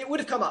it would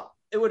have come up.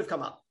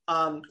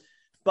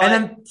 But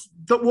and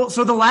then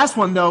so the last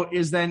one though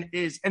is and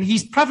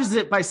he's prefaced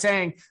it by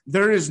saying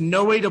there is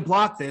no way to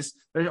block this.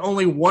 There's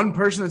only one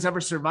person that's ever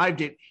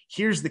survived it.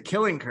 Here's the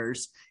killing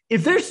curse.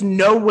 If there's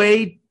no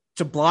way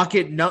to block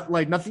it,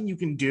 nothing you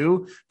can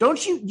do,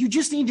 you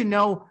just need to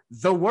know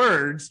the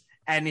words.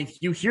 And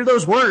if you hear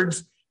those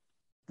words,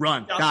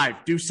 run,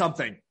 dive, do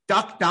something,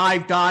 duck,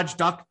 dive, dodge,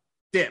 duck,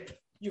 dip.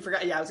 You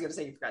forgot. Yeah. I was going to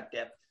say you forgot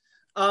dip.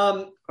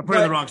 I put it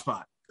in the wrong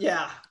spot.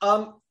 Yeah.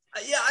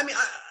 Yeah. I mean,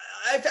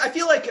 I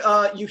feel like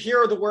you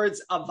hear the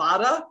words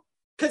Avada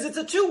because it's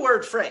a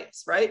 2-word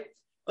phrase, right?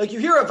 Like you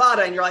hear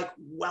Avada and you're like,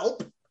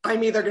 welp,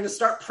 I'm either going to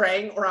start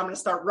praying or I'm going to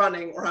start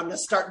running or I'm going to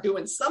start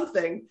doing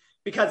something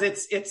because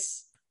that's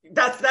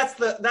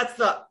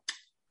the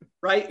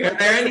right.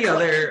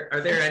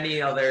 Are there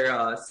any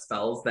other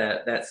spells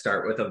that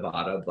start with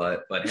Avada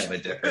but have a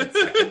different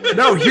second?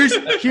 No, here's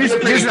what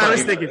I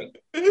was thinking.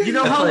 You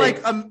know how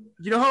American,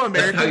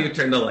 that's how you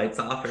turn the lights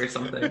off or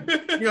something.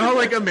 You know how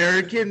like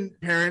American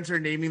parents are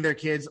naming their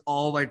kids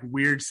all like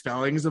weird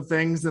spellings of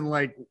things and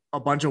like a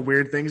bunch of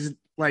weird things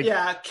like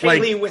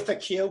Kaylee with a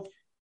Q.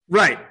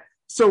 Right.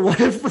 So what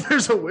if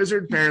there's a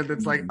wizard parent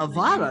that's like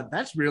Avada?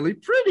 That's really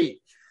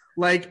pretty.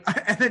 Like,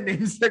 and then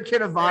names their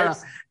kid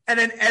Avada. And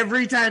then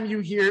every time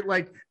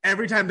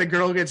the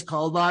girl gets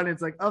called on,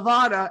 it's like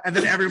Avada. And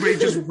then everybody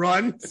just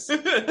runs.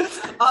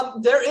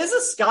 There is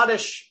a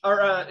Scottish or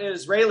an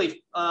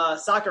Israeli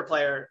soccer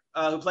player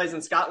who plays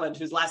in Scotland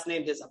whose last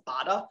name is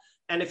Abada.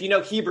 And if you know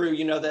Hebrew,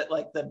 you know that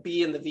like the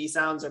B and the V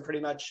sounds are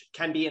pretty much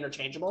can be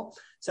interchangeable.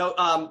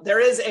 So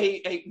there is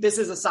this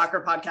is a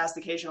soccer podcast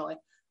occasionally.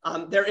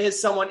 There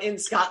is someone in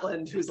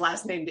Scotland whose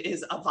last name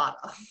is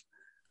Avada.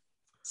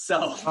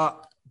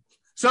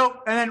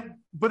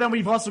 But then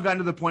we've also gotten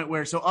to the point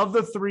where, of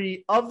the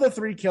three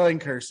killing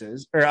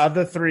curses, or of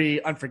the 3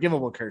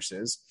 unforgivable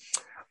curses,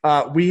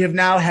 we have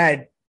now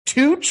had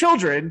 2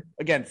 children,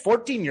 again,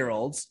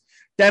 14-year-olds,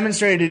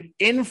 demonstrated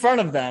in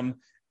front of them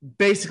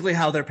basically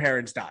how their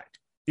parents died.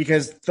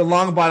 Because the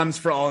Longbottoms,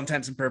 for all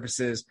intents and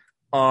purposes,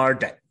 are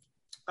dead.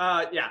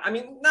 Yeah, I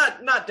mean,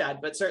 not dead,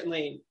 but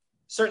certainly.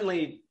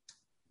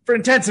 For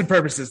intents and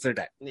purposes, they're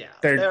dead. Yeah.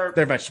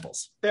 They're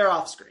vegetables. They're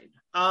off screen.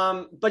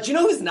 But you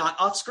know who's not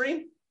off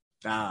screen?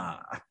 Yeah,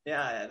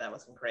 that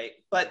wasn't great.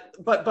 But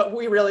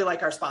we really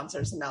like our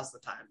sponsors, and now's the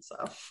time.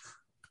 So,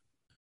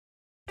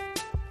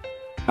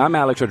 I'm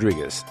Alex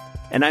Rodriguez,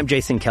 and I'm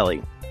Jason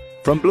Kelly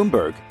from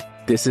Bloomberg.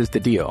 This is The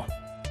Deal.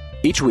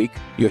 Each week,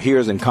 you'll hear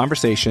us in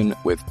conversation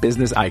with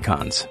business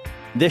icons.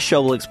 This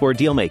show will explore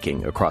deal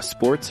making across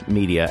sports,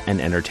 media, and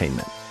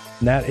entertainment.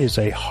 That is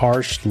a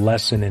harsh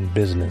lesson in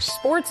business.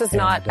 Sports is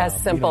not as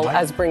simple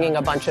as bringing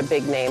a bunch of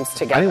big names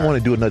together. I didn't want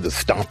to do another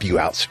stomp you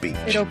out speech.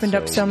 It opened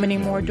up so many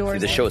more doors.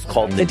 The show is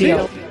called The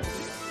Deal.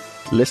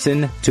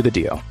 Listen to The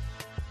Deal.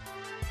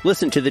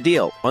 Listen to The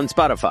Deal on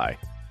Spotify.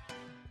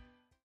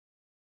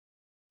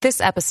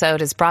 This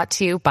episode is brought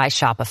to you by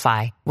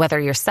Shopify. Whether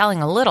you're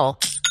selling a little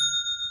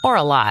or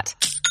a lot,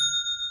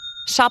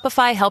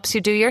 Shopify helps you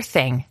do your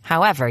thing,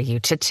 however you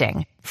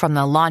cha-ching. From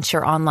the launch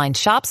your online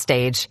shop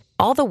stage,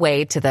 all the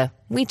way to the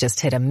we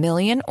just hit 1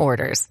 million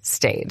orders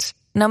stage.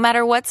 No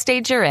matter what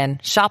stage you're in,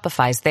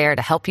 Shopify's there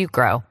to help you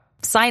grow.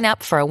 Sign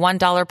up for a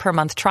 $1 per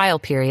month trial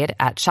period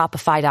at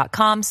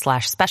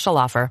shopify.com/special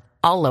offer,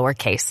 all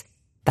lowercase.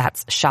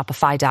 That's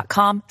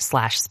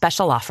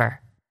shopify.com/special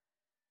offer.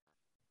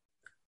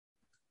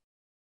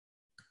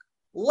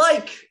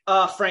 Like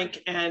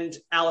Frank and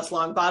Alice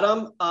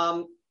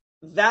Longbottom,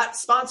 that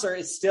sponsor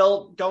is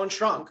still going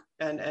strong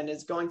and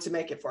is going to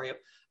make it for you.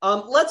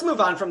 Let's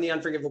move on from the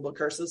unforgivable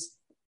curses.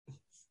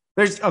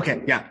 Good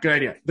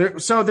idea.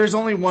 There's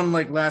only one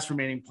last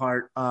remaining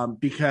part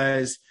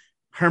because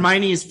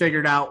Hermione has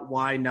figured out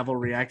why Neville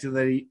reacted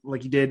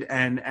like he did,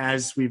 and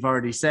as we've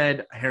already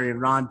said, Harry and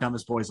Ron,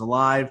 dumbest boys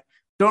alive,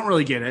 don't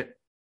really get it.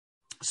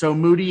 So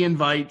Moody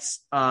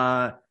invites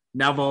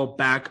Neville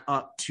back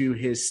up to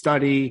his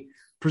study.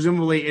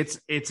 Presumably,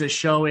 it's a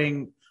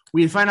showing.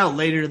 We find out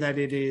later that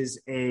it is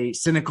a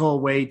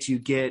cynical way to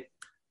get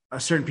a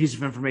certain piece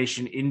of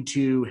information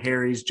into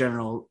Harry's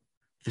general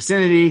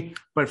vicinity,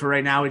 but for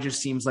right now, it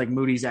just seems like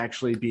Moody's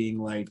actually being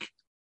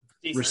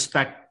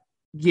empathetic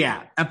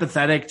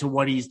to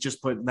what he's just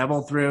put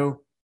Neville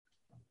through.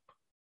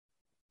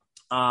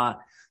 So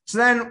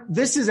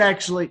this is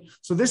actually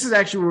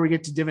where we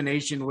get to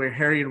divination, where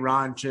Harry and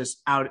Ron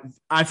just I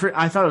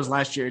thought it was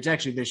last year. It's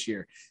actually this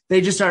year. They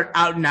just start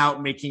out and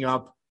out making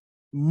up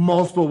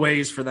multiple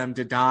ways for them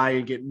to die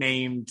and get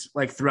named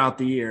throughout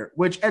the year,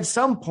 which at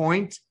some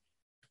point,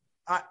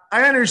 I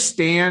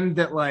understand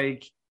that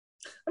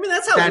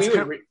that's how we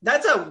would.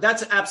 That's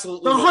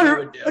absolutely what we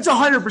would do. It's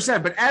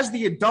 100%. But as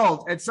the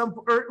adult, at some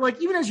or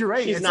even as you're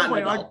right, he's at not some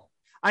an point, adult.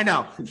 I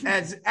know.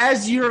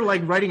 As you're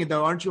like writing it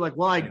though, aren't you like,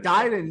 well, I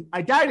died in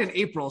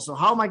April, so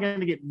how am I going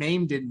to get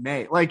maimed in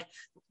May? Like,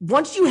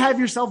 once you have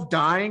yourself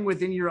dying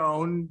within your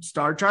own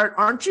star chart,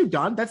 aren't you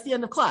done? That's the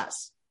end of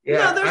class.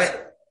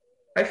 Yeah,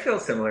 I feel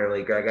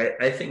similarly, Greg.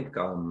 I think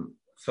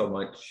so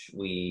much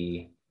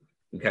we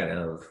kind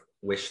of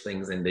wish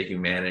things into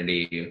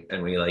humanity,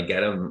 and we like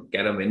get them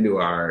into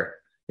our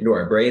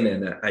brain.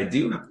 And I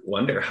do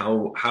wonder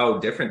how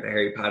different the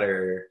Harry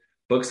Potter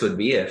books would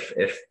be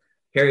if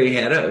Harry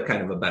had a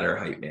kind of a better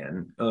hype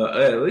man,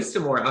 at least a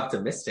more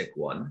optimistic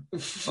one.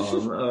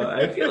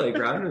 I feel like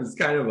Ron was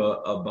kind of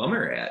a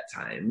bummer at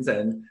times,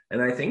 and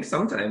I think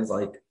sometimes,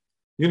 like,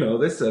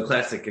 this is a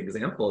classic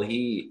example.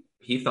 He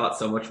thought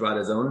so much about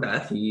his own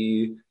death.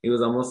 He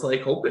was almost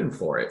like hoping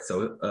for it,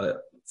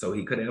 so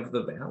he could have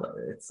the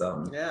valor. It's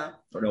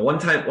One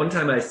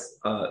time this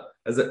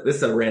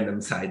is a random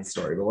side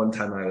story, but one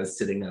time I was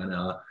sitting on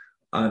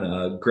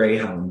a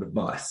Greyhound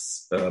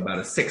bus, about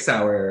a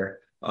 6-hour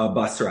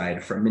bus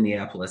ride from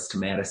Minneapolis to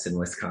Madison,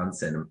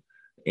 Wisconsin.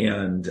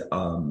 And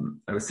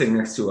I was sitting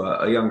next to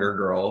a younger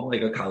girl,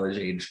 like a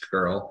college-aged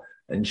girl,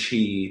 and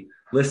she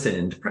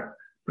listened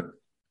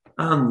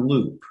on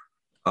loop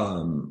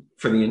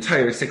for the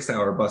entire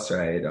 6-hour bus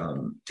ride,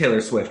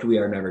 Taylor Swift, "We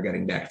Are Never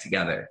Getting Back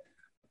Together."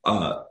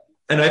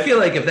 And I feel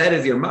like if that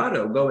is your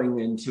motto going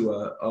into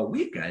a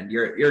weekend,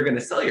 you're going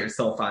to sell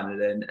yourself on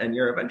it, and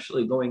you're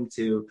eventually going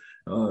to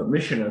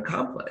mission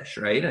accomplished,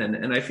 right?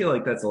 And I feel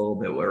like that's a little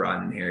bit what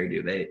Ron and Harry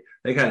do.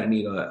 They kind of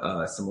need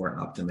some more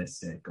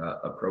optimistic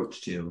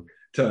approach to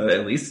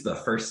at least the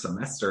first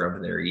semester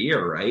of their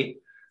year, right?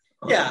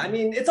 Yeah, I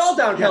mean, it's all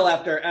downhill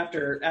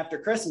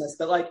after Christmas,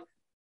 but like,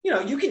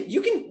 you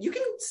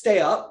can stay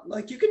up,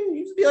 like you can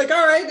be like,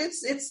 all right,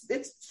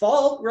 it's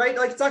fall, right?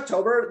 Like it's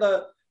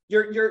October.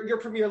 Your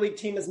Premier League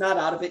team is not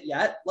out of it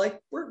yet. Like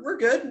we're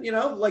good,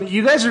 like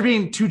you guys are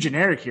being too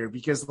generic here,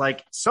 because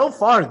like so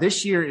far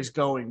this year is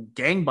going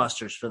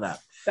gangbusters for them.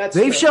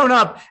 They've shown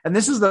up, and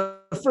this is the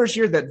first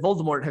year that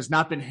Voldemort has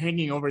not been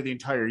hanging over the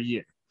entire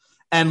year.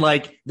 And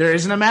like there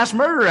isn't a mass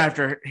murder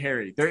after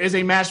Harry. There is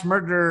a mass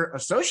murder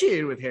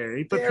associated with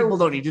Harry, but people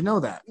don't need to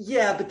know that.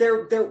 Yeah, but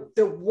there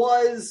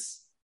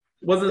was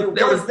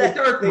the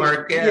dark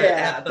mark.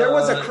 There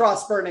was a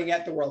cross burning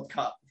at the World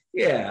Cup.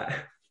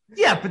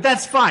 Yeah, but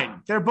that's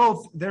fine. They're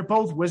both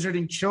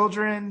wizarding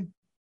children.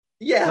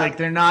 Yeah. Like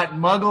they're not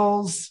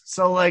muggles.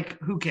 So like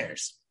who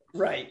cares?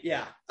 Right.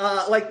 Yeah.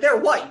 Like they're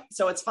white,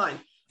 so it's fine.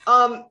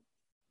 I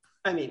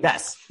mean,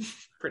 yes,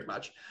 pretty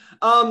much.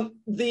 So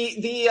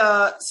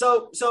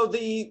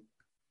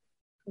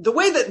the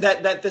way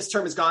that this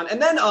term has gone,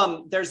 and then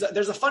there's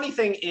a funny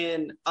thing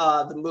in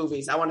the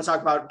movies. I want to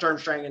talk about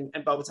Durmstrang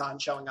and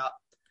Beauxbaton showing up.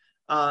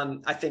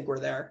 I think we're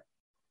there.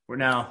 We're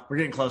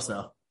getting close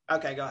though.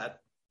 Okay, go ahead.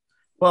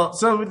 Well,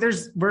 so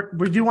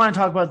we do want to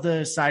talk about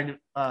the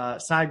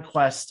side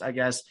quest, I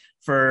guess,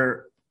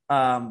 for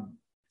Fred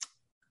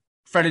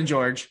and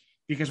George,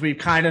 because we've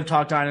kind of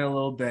talked on it a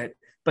little bit,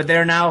 but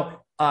they're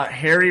now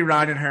Harry,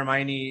 Ron, and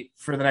Hermione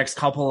for the next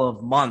couple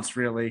of months,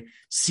 really,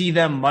 see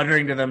them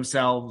muttering to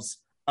themselves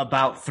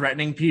about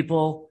threatening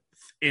people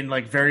in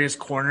like various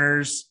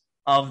corners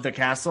of the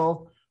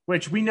castle,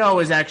 which we know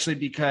is actually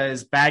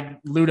because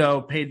Ludo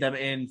paid them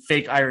in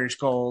fake Irish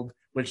gold,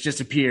 which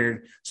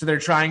disappeared. So they're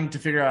trying to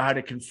figure out how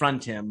to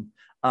confront him.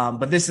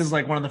 But this is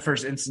like one of the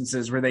first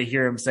instances where they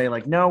hear him say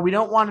like, no, we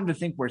don't want him to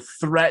think we're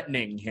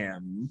threatening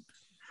him.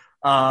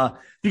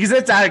 Because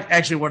that's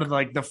actually one of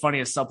the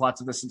funniest subplots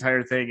of this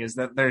entire thing, is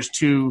that there's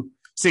two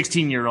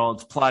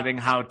 16-year-olds plotting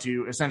how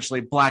to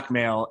essentially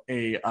blackmail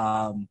a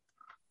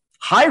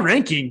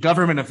high-ranking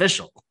government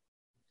official.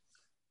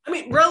 I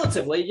mean,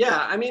 relatively, yeah.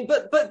 I mean,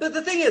 but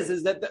the thing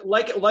is that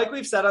like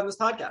we've said on this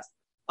podcast,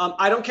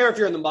 I don't care if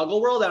you're in the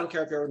Muggle world. I don't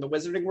care if you're in the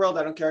Wizarding world.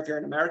 I don't care if you're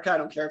in America. I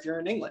don't care if you're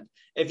in England.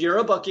 If you're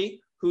a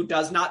bookie who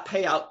does not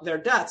pay out their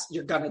debts,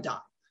 you're going to die.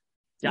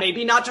 Yeah.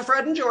 Maybe not to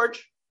Fred and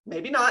George.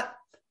 Maybe not.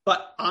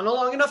 But on a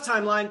long enough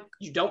timeline,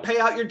 you don't pay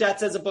out your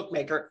debts as a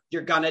bookmaker,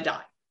 you're going to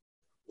die.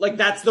 Like,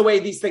 that's the way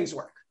these things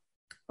work.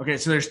 Okay,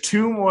 so there's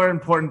two more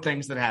important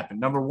things that happen.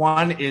 Number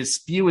one is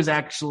Spew is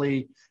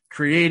actually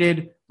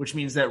created, which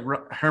means that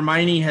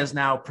Hermione has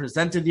now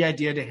presented the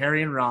idea to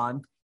Harry and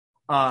Ron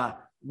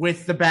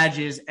with the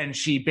badges, and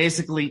she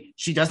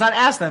does not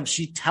ask them.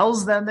 She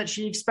tells them that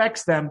she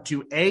expects them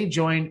to A,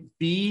 join,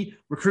 B,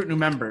 recruit new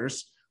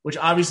members, which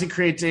obviously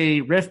creates a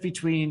rift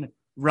between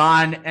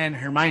Ron and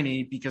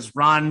Hermione, because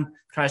Ron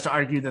tries to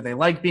argue that they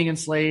like being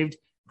enslaved.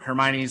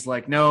 Hermione's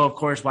like, no, of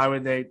course, why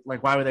would they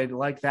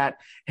like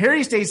that?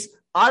 Harry stays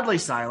oddly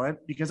silent,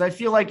 because I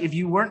feel like if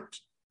you weren't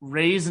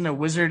raised in a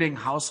wizarding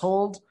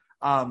household,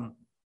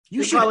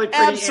 you should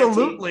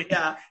absolutely,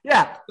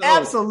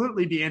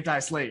 absolutely be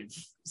anti-slave.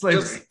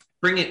 Just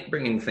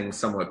bringing things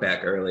somewhat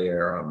back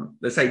earlier,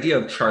 this idea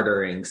of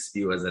chartering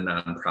Spew as a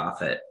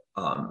nonprofit,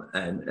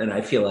 and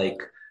I feel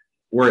like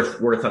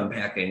worth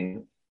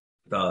unpacking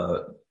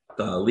the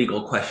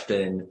legal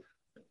question.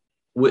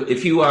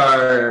 If you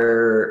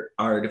are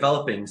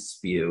developing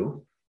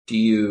Spew,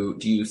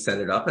 do you set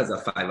it up as a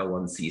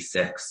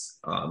 501c6,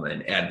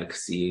 an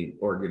advocacy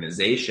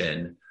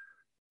organization,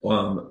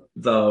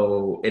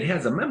 though it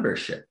has a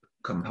membership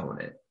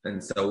component?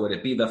 And so would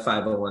it be the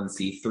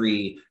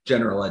 501c3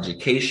 general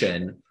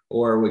education,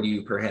 or would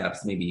you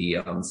perhaps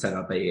maybe set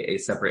up a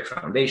separate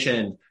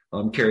foundation?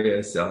 I'm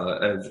curious,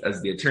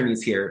 as the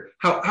attorneys here,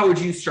 how would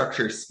you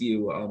structure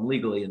SPEW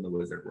legally in the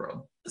Wizard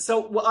world?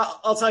 So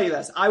I'll tell you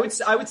this. I would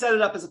set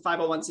it up as a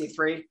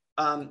 501c3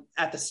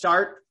 at the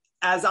start.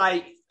 As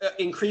I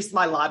increased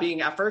my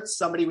lobbying efforts,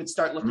 somebody would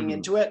start looking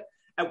into it,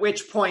 at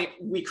which point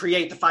we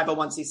create the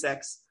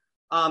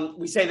 501c6.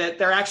 We say that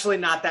they're actually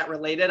not that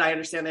related. I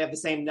understand they have the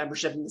same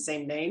membership and the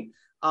same name,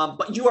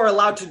 but you are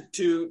allowed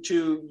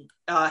to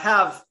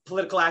have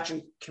political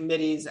action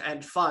committees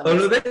and funds. Oh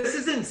no, this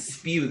isn't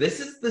SPEW. This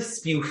is the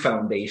SPEW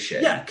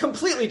Foundation. Yeah,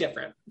 completely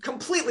different.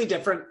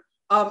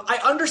 I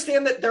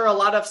understand that there are a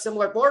lot of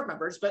similar board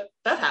members, but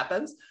that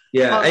happens.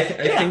 Yeah, I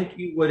think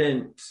you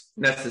wouldn't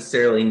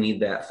necessarily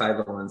need that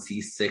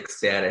 501c6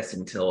 status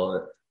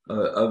until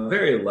a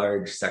very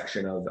large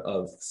section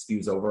of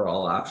SPEW's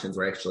overall options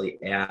were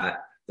actually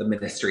at the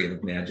Ministry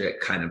of Magic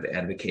kind of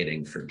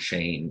advocating for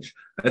change.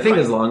 I think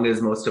as long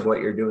as most of what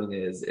you're doing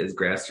is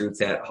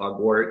grassroots at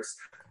Hogwarts,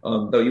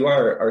 though you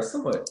are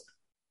somewhat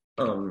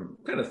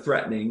kind of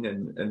threatening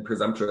and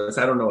presumptuous.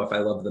 I don't know if I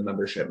love the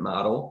membership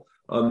model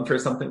for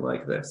something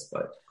like this,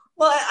 but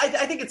well,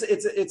 I think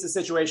it's a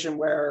situation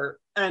where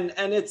and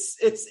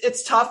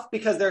it's tough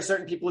because there are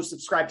certain people who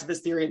subscribe to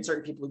this theory and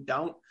certain people who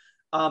don't,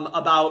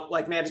 about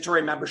like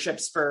mandatory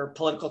memberships for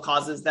political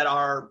causes that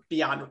are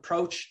beyond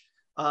reproach.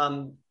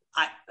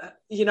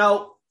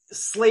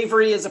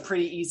 Slavery is a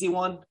pretty easy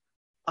one.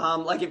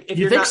 Like if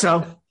you think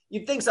so,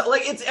 you'd think so.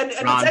 Like it's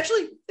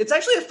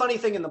actually a funny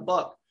thing in the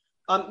book.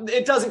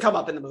 It doesn't come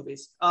up in the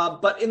movies,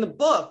 but in the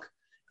book,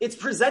 it's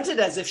presented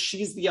as if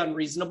she's the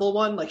unreasonable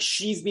one, like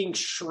she's being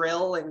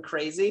shrill and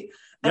crazy.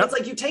 And It's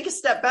like you take a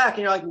step back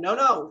and you're like,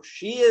 no,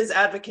 she is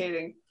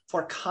advocating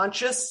for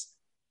conscious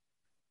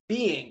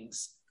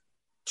beings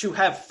to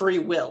have free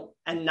will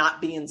and not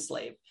be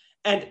enslaved.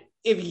 And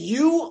if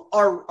you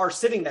are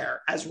sitting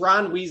there as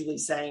Ron Weasley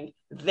saying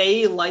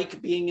they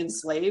like being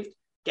enslaved,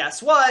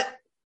 guess what?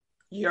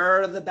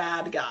 You're the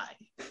bad guy.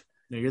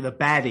 No, you're the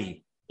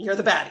baddie. You're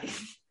the baddie.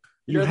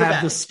 You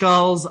have the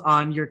skulls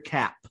on your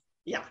cap.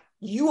 Yeah.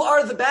 You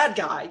are the bad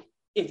guy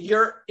if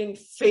you're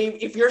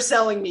if you're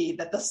selling me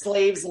that the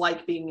slaves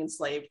like being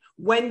enslaved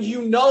when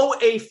you know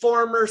a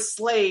former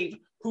slave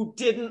who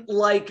didn't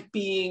like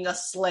being a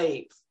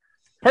slave.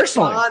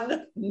 Personally.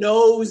 Ron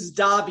knows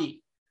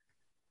Dobby.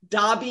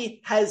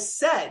 Dobby has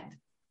said,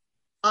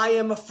 I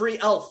am a free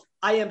elf.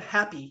 I am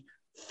happy.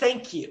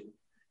 Thank you.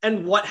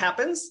 And what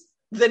happens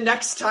the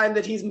next time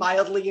that he's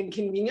mildly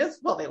inconvenienced?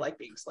 Well, they like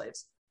being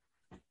slaves.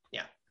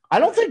 I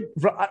don't think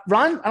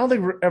Ron,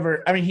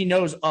 ever, I mean, he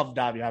knows of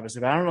Dobby,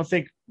 obviously, but I don't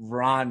think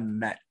Ron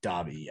met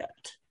Dobby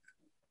yet.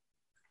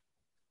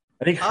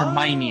 I think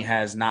Hermione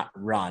has, not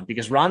Ron,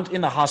 because Ron's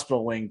in the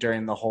hospital wing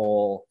during the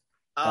whole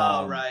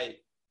right.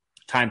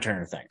 Time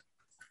Turner thing.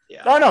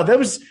 Yeah. Oh, no, that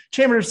was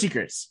Chamber of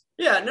Secrets.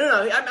 Yeah,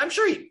 no. I'm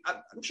sure he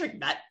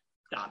met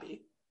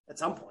Dobby at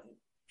some point.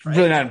 Right?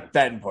 Really not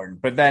that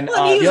important. But then he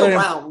was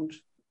around.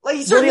 Like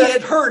he certainly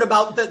had heard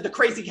about the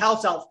crazy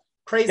house elf.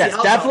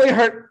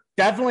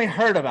 Definitely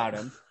heard about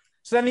him.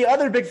 So then the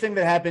other big thing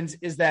that happens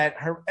is that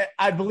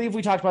I believe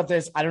we talked about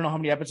this. I don't know how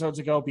many episodes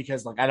ago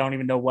because I don't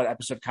even know what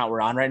episode count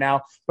we're on right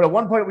now. But at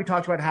one point we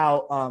talked about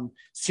how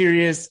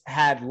Sirius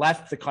had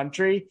left the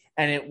country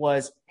and it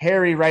was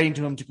Harry writing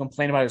to him to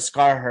complain about his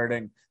scar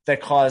hurting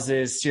that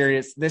causes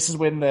Sirius. This is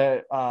when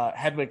the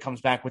Hedwig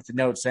comes back with the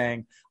note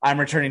saying, I'm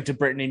returning to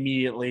Britain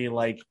immediately.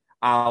 Like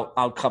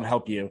I'll come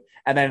help you.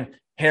 And then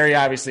Harry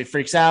obviously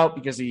freaks out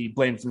because he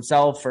blames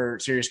himself for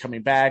Sirius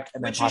coming back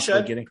and then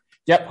possibly getting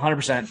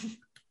 100%.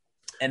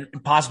 And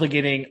possibly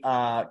getting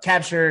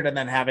captured and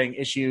then having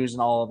issues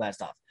and all of that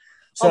stuff.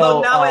 So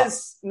although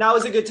now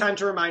is a good time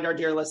to remind our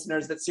dear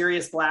listeners that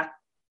Sirius Black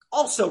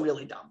also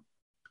really dumb.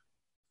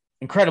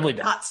 Incredibly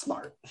dumb. Not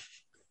smart.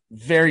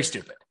 Very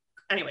stupid.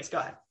 Anyways, go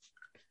ahead.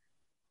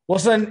 Well,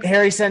 so then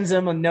Harry sends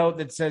him a note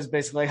that says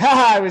basically,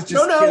 I was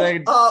just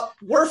kidding.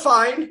 We're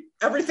fine.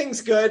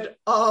 Everything's good.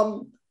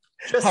 How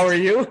are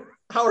you?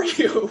 How are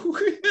you?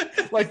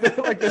 like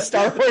the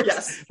Star Wars.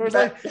 Yes.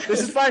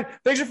 This is fine.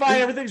 Things are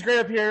fine. Everything's great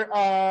up here.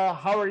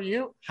 How are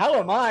you? How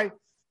am I?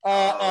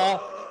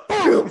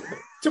 Boom.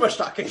 Too much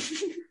talking.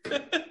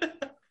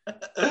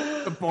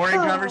 A boring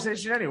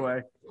conversation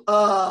anyway.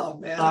 Oh,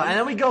 man. And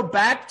then we go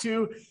back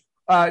to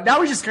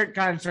now we just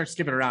kind of start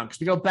skipping around because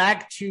we go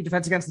back to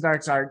Defense Against the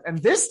Dark Side. And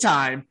this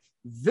time,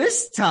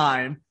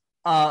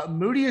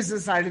 Moody has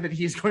decided that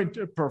he's going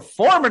to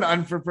perform an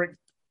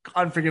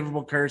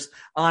unforgivable curse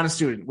on a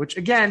student, which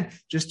again,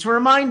 just to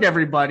remind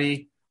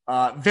everybody,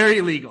 very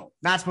illegal.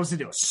 Not supposed to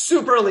do it.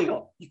 Super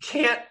illegal. You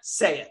can't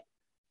say it.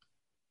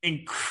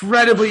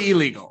 Incredibly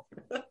illegal.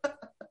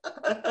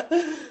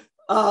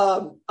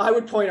 I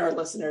would point our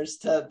listeners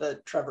to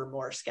the Trevor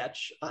Moore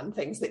sketch on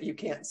things that you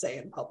can't say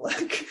in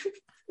public.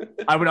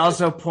 I would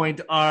also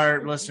point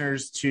our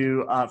listeners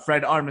to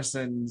Fred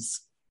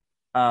Armisen's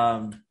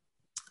what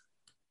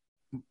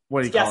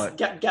do you call it?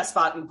 Guest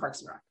spot in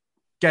Parks and Rec.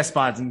 Guest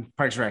spots in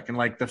Parks and Rec in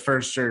like the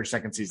first or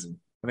second season.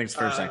 I think it's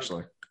first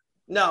actually.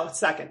 No, it's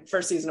second.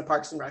 First season of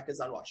Parks and Rec is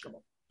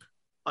unwatchable.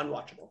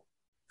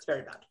 It's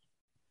very bad.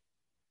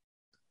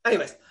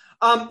 Anyways,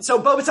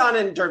 so Bobaton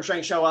and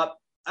Durmstrang show up.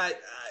 I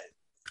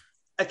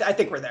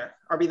think we're there.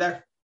 Are we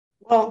there?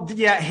 Well,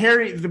 yeah,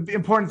 Harry. The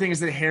important thing is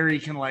that Harry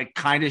can like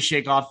kind of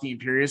shake off the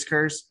Imperius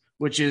curse,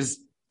 which is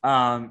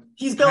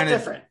he's built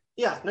different.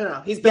 Yeah,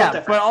 no, he's built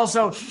different. But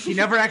also he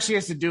never actually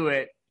has to do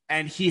it,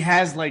 and he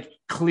has like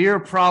clear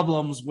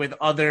problems with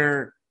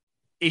other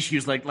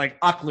issues like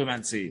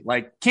occlumency.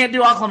 Like can't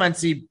do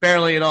occlumency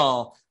barely at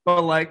all,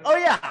 but like oh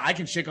yeah, I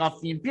can shake off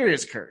the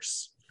Imperius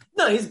curse.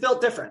 No, he's built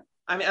different.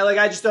 I mean, like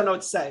I just don't know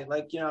what to say.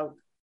 Like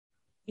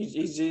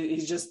he's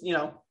just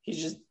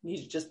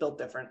he's just built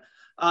different.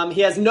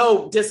 He has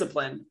no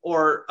discipline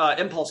or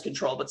impulse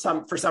control, but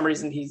for some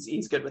reason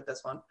he's good with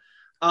this one.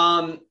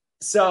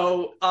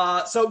 So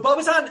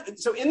Bobaton.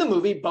 So in the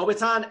movie,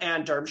 Bobaton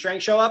and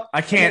Durmstrang show up.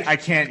 I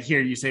can't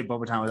hear you say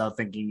Bobaton without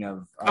thinking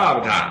of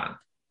Bobaton.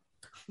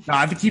 No,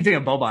 I keep thinking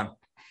of Boban.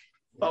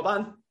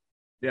 Boban.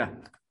 Yeah.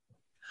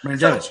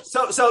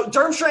 So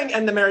Durmstrang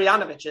and the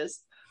Marjanoviches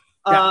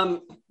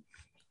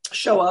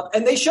show up,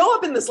 and they show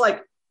up in this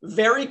like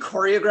very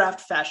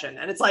choreographed fashion,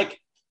 and it's like.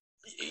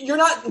 You're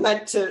not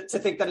meant to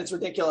think that it's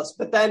ridiculous,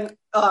 but then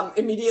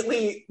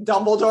immediately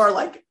Dumbledore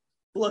like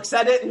looks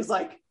at it and is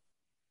like,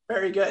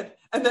 very good,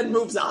 and then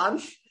moves on.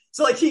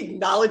 So like he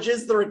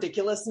acknowledges the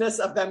ridiculousness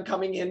of them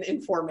coming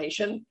in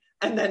formation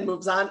and then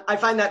moves on. I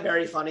find that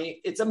very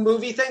funny. It's a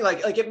movie thing.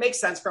 Like it makes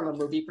sense from a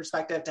movie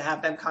perspective to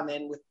have them come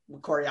in with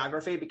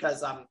choreography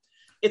because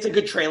it's a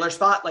good trailer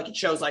spot. Like it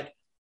shows like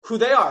who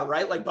they are,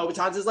 right? Like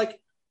Bobaton's is like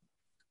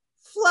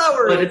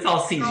flowery. But it's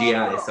all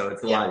CGI, so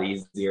it's a lot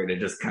easier to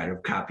just kind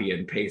of copy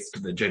and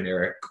paste the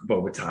generic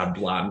Bobaton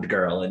blonde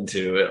girl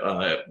into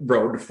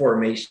road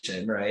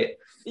formation, right?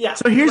 Yeah.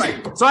 So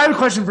so I have a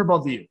question for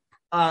both of you.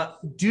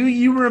 Do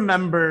you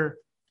remember,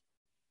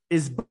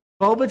 is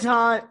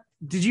Bobaton,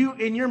 did you,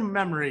 in your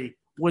memory,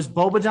 was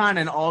Bobaton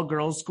an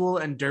all-girls school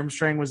and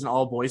Durmstrang was an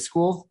all-boys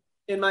school?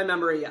 In my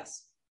memory,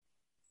 yes.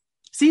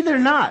 See, they're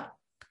not.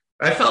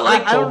 I felt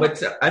like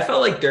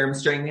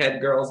Durmstrang had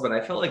girls, but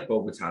I felt like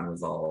Bobaton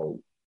was all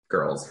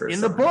girls.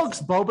 In the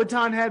books,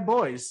 Bobaton had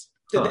boys.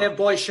 Did they have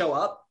boys show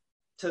up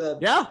to the?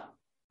 Yeah.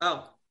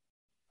 Oh,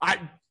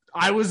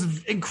 I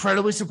was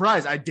incredibly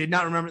surprised. I did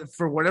not remember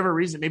for whatever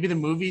reason. Maybe the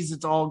movies,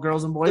 it's all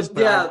girls and boys.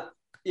 But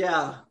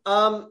yeah.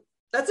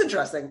 That's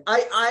interesting.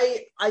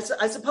 I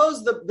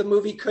suppose the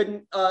movie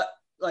couldn't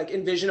like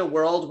envision a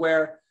world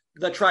where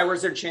the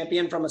Triwizard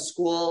champion from a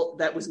school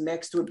that was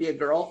mixed would be a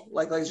girl,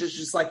 like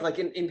just like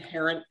an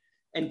inherent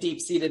and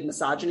deep-seated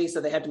misogyny.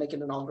 So they had to make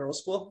it an all-girls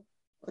school.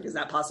 Like, is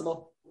that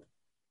possible?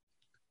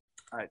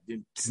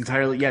 It's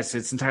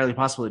entirely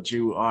possible that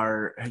you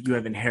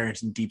have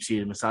inherent and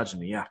deep-seated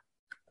misogyny. Yeah.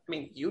 I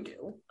mean, you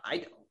do. I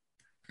don't.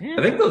 Yeah.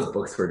 I think those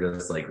books were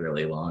just like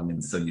really long,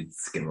 and so you'd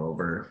skim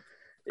over.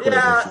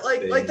 Yeah,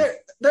 like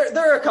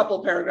there are a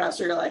couple paragraphs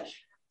where you're like,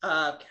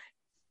 okay.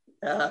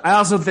 I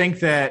also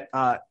think that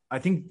I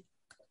think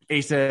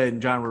Asa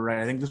and John were right.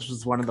 I think this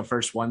was one of the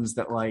first ones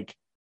that like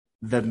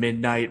the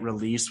midnight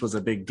release was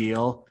a big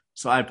deal.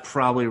 So I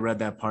probably read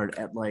that part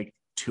at like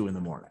 2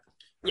 a.m.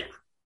 Yeah.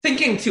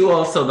 Thinking too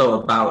also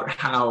though about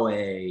how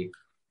a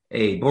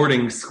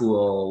boarding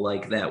school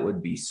like that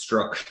would be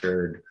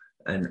structured,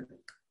 and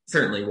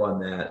certainly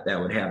one that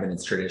would have in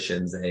its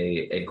traditions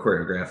a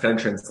choreographed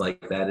entrance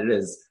like that. It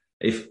is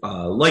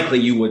likely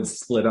you would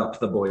split up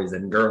the boys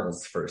and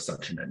girls for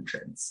such an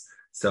entrance.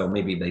 So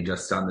maybe they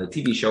just on the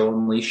TV show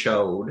only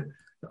showed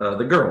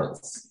the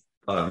girls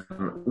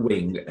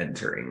wing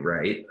entering,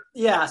 right?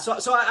 Yeah.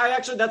 So I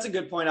actually, that's a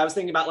good point. I was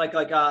thinking about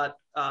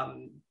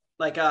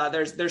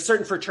there's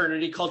certain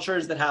fraternity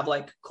cultures that have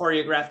like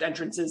choreographed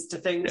entrances to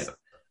things. Yeah.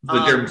 The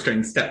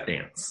Durmstrang step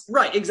dance.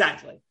 Right.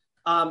 Exactly.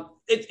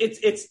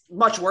 It's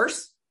much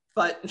worse,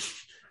 but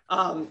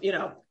you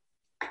got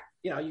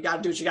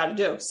to do what you got to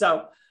do.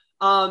 So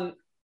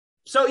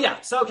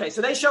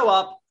they show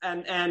up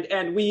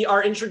and we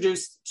are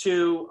introduced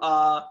to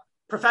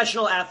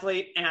professional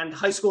athlete and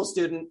high school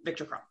student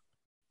Victor Crumb.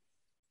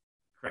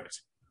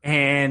 Correct.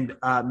 And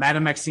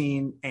Madame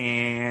Maxine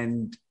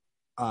and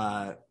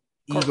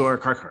Igor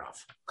Karkaroff.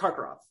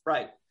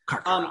 Right.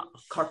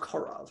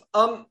 Karkaroff.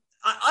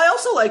 I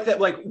also like that,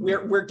 like,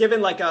 we're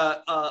given like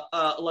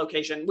a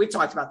location. We've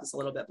talked about this a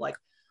little bit. Like,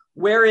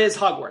 where is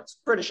Hogwarts?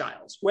 British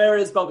Isles. Where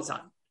is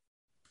Bobaton?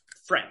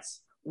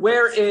 France.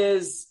 Where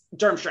is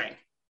Durmstrang?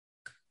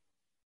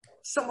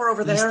 Somewhere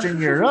over there.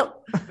 Eastern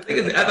Europe. I thought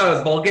it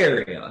was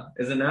Bulgaria.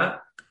 Is it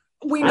not?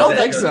 We know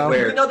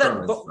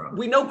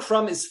we know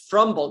Crumb is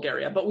from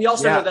Bulgaria, but we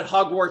also know that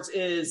Hogwarts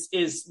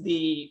is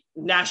the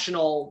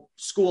national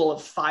school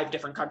of 5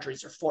 different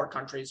countries or 4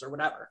 countries or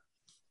whatever.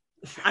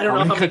 I don't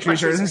know how many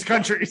countries are in this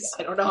country.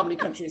 I don't know how many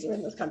countries are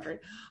in this country.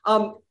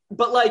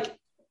 But like,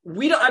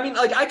 we don't. I mean,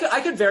 like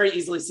I could very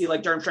easily see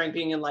like Durmstrang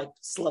being in like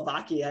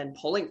Slovakia and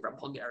pulling from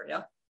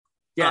Bulgaria.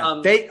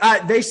 Yeah,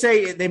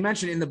 they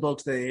mention in the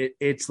books that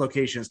its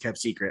location is kept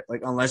secret.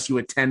 Like unless you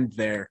attend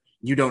there,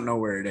 you don't know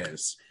where it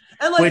is.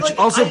 And which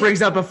also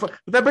brings up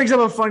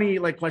a funny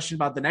like question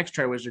about the next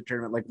Triwizard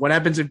tournament. Like, what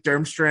happens if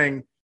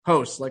Durmstrang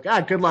hosts? Like,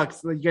 good luck.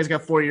 You guys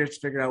got 4 years to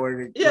figure out where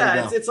to go.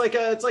 Yeah, it's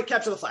like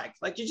capture the flag.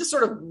 Like you just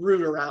sort of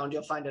root around,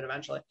 you'll find it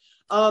eventually.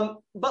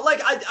 But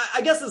like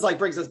I guess this like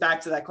brings us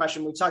back to that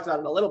question. We talked about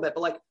it a little bit,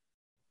 but like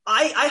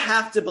I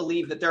have to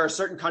believe that there are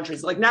certain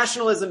countries like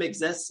nationalism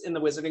exists in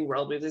the wizarding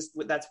world.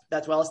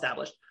 That's well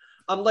established.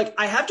 Like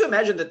I have to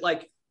imagine that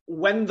like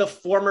when the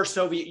former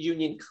Soviet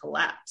Union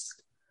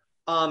collapsed,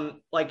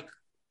 like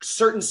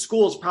certain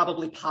schools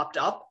probably popped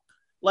up.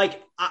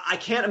 Like I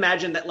can't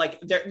imagine that like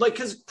there like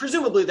because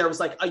presumably there was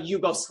like a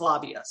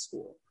Yugoslavia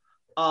school,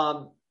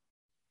 and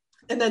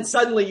then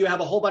suddenly you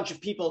have a whole bunch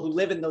of people who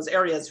live in those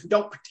areas who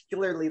don't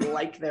particularly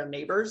like their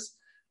neighbors,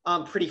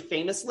 pretty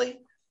famously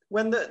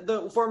when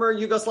the former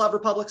Yugoslav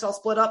republics all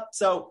split up.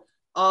 So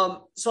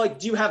like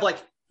do you have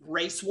like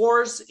race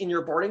wars in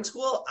your boarding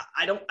school?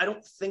 I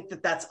don't think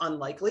that that's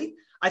unlikely.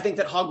 I think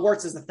that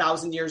Hogwarts is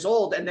 1,000 years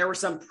old, and there were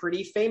some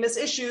pretty famous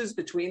issues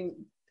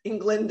between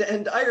England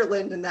and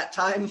Ireland in that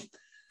time.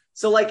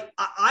 So like,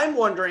 I'm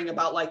wondering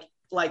about like,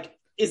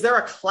 is there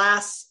a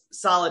class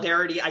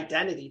solidarity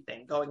identity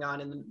thing going on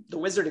in the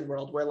wizarding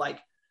world where like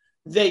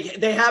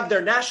they have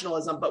their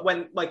nationalism, but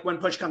when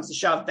push comes to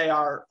shove, they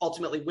are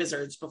ultimately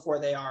wizards before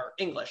they are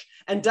English.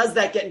 And does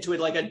that get into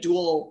it like a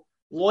dual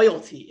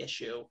loyalty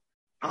issue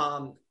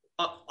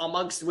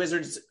amongst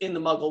wizards in the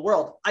Muggle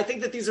world? I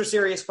think that these are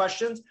serious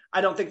questions.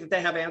 I don't think that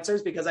they have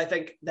answers because I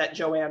think that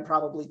Joanne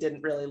probably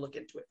didn't really look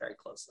into it very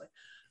closely.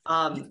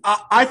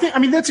 I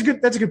mean that's a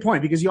good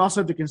point because you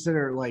also have to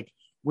consider like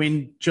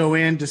when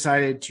Joanne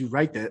decided to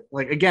write that.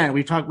 Like again,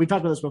 we talked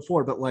about this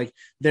before, but like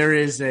there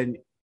is an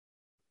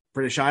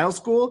British Isles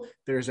school,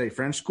 there's a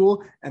French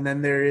school, and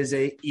then there is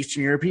a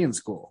Eastern European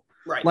school.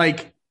 Right.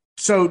 Like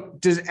so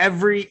does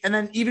and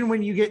then even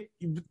when you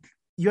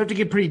have to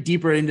get pretty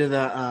deeper into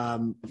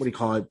the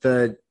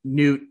the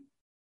Newt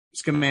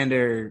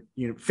Scamander,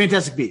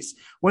 Fantastic Beasts.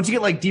 Once you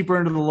get like deeper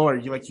into the lore,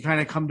 you kind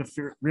of come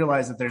to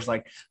realize that there's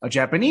like a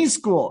Japanese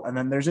school and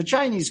then there's a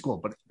Chinese school,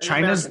 but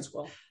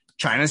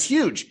China's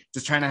huge.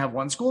 Does China have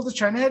one school? Does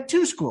China have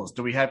two schools?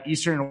 Do we have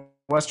Eastern and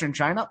Western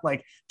China?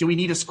 Like, do we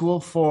need a school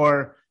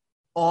for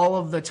all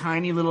of the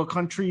tiny little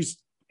countries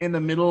in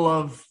the middle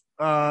of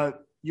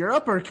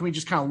Europe, or can we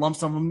just kind of lump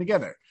some of them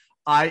together?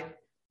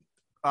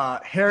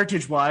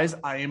 Heritage wise,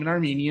 I am an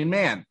Armenian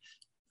man.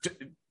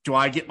 Do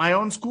I get my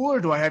own school, or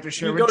do I have to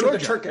share with Georgia? You go to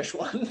the Turkish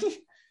one.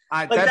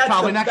 That's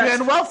probably not going to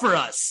end well for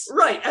us,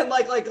 right? And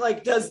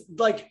like does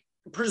like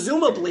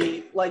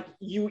presumably like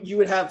you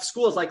would have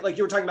schools like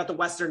you were talking about the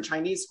Western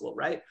Chinese school,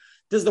 right?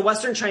 Does the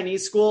Western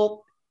Chinese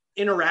school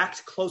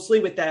interact closely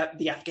with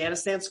the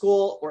Afghanistan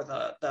school or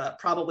the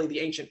probably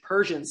the ancient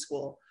Persian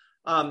school?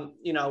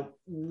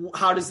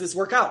 How does this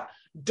work out?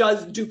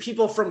 Do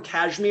people from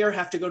Kashmir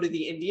have to go to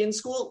the Indian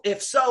school?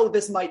 If so,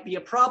 this might be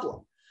a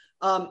problem.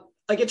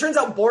 Like it turns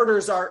out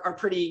borders are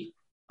pretty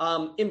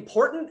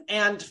important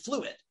and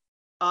fluid.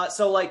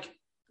 So like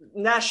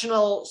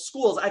national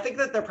schools, I think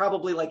that they're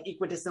probably like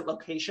equidistant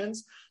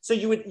locations. So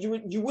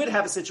you would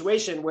have a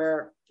situation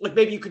where like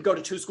maybe you could go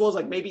to two schools,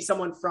 like maybe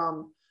someone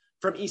from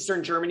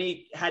Eastern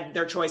Germany had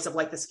their choice of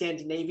like the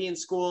Scandinavian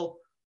school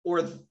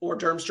or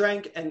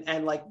Durmstrang,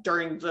 and like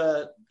during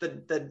the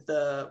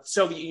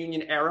Soviet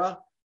Union era,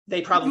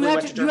 they probably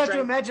went to Durmstrang. You have to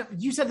imagine,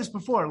 you said this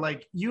before,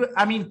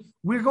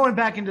 we're going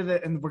back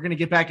into and we're going to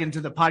get back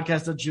into the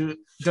podcast that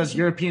does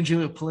European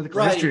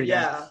geopolitical history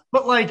again. Yeah.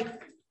 But like,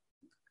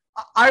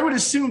 I would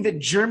assume that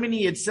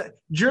Germany,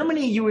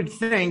 you would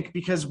think,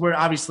 because we're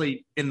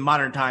obviously in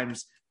modern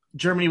times,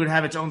 Germany would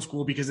have its own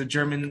school because of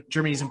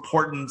Germany's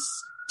importance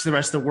to the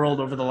rest of the world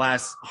over the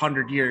last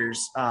 100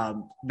 years.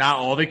 Not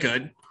all of it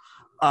good.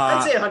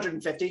 I'd say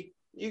 150.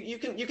 You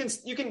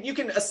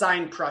can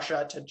assign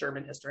Prussia to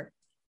German history.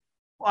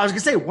 Well, I was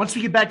gonna say once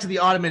we get back to the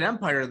Ottoman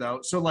Empire,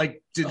 though. So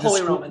like,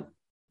 Holy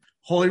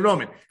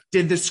Roman.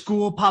 Did the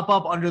school pop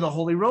up under the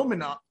Holy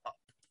Roman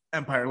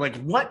Empire? Like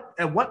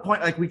at what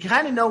point? Like we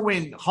kind of know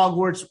when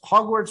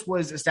Hogwarts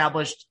was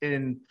established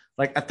in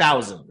like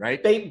 1000,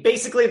 right?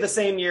 Basically the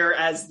same year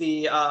as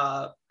the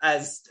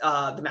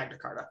Magna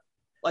Carta.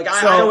 Like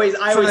I always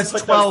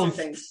put 12, those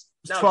two things.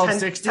 No,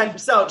 1260.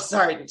 Sorry.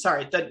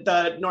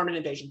 The Norman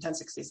invasion,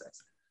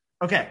 1066.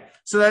 Okay,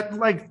 so that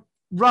like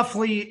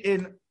roughly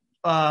in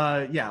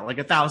like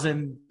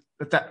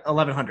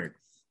 1100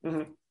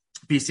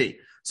 BC.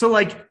 So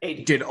like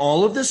 80. Did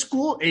all of the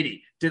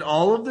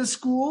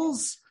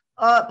schools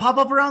pop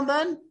up around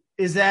then?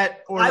 Is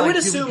that, or I would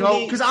assume,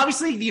 because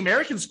obviously the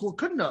American school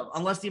couldn't have,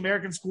 unless the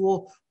American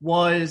school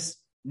was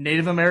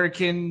Native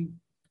American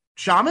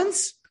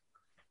shamans.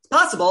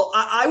 Possible.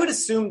 I would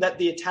assume that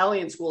the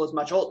Italian school is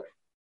much older,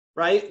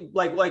 right?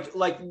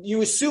 Like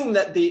you assume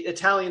that the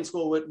Italian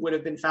school would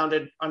have been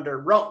founded under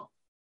Rome.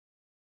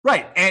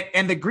 Right.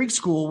 And the Greek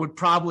school would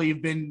probably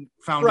have been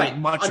founded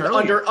much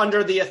earlier.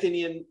 Under the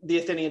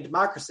Athenian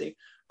democracy.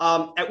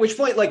 At which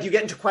point, like, you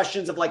get into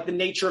questions of like the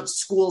nature of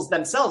schools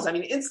themselves. I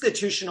mean,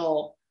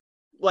 institutional,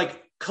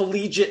 like,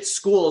 collegiate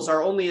schools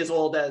are only as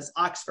old as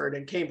Oxford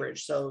and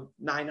Cambridge. So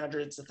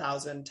 900s,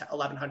 1000,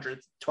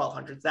 1100s,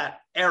 1200s, that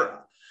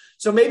era.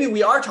 So maybe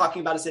we are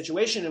talking about a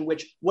situation in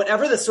which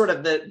whatever the sort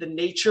of the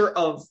nature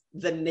of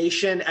the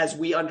nation as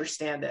we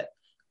understand it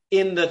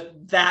in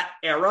that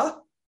era,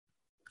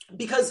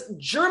 because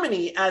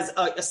Germany as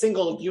a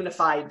single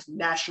unified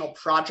national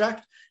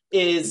project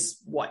is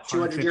what,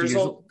 200 years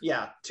old?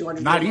 Yeah,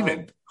 200 Not years even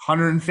old.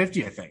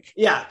 150, I think.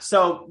 Yeah,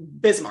 so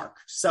Bismarck,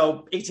 so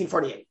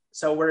 1848.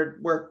 So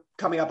we're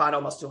coming up on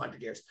almost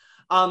 200 years.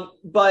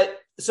 But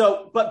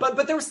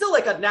there was still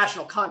like a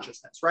national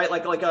consciousness, right?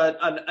 Like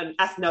an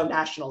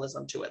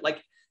ethno-nationalism to it.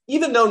 Like,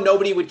 even though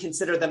nobody would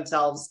consider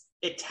themselves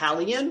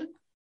Italian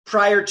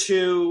prior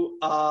to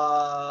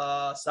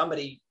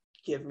somebody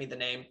give me the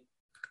name.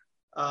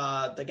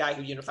 The guy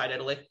who unified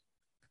Italy.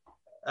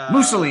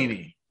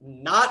 Mussolini.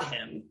 Not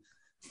him.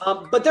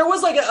 But there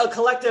was like a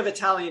collective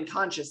Italian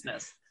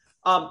consciousness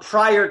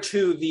prior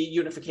to the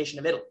unification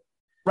of Italy.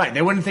 Right.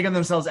 They wouldn't think of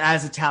themselves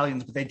as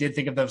Italians, but they did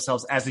think of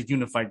themselves as a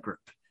unified group.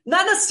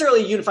 Not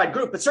necessarily a unified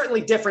group, but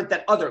certainly different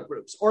than other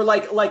groups, or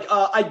like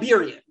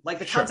Iberian, like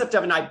the concept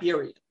of an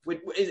Iberian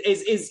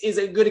is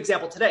a good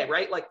example today,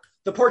 right? Like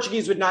the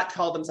Portuguese would not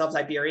call themselves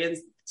Iberians.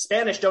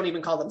 Spanish don't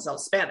even call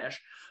themselves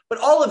Spanish, but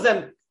all of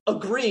them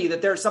agree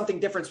that there's something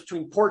different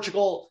between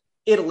Portugal,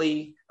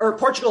 Italy, or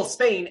Portugal,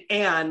 Spain,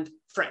 and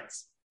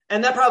France.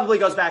 And that probably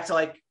goes back to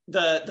like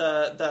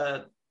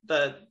the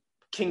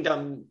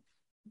kingdom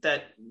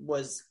that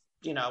was,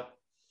 the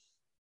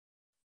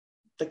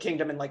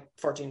kingdom in like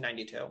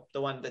 1492,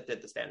 the one that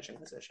did the Spanish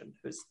Inquisition,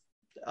 who's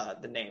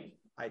the name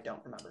I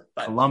don't remember.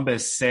 But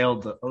Columbus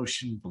sailed the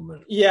ocean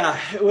blue. Yeah,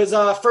 it was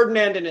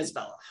Ferdinand and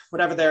Isabella,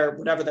 whatever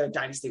their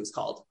dynasty was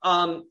called.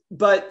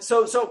 But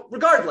so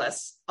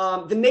regardless,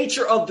 the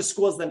nature of the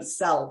schools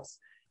themselves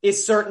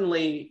is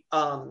certainly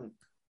a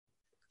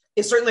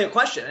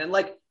question. And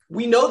like,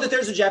 we know that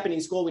there's a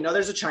Japanese school, we know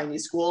there's a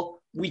Chinese school.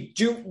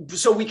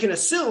 So we can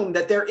assume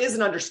that there is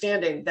an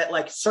understanding that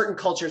like certain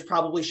cultures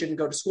probably shouldn't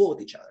go to school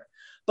with each other.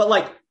 But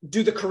like,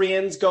 do the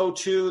Koreans go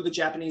to the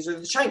Japanese or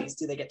the Chinese?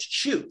 Do they get to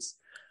choose?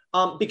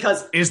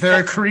 Because is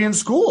there a Korean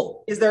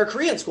school? Is there a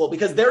Korean school?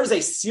 Because there is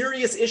a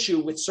serious issue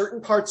with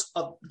certain parts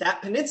of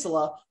that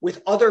peninsula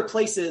with other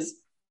places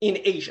in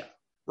Asia,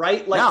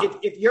 right? Like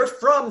if you're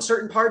from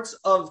certain parts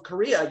of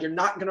Korea, you're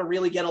not going to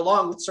really get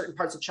along with certain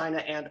parts of China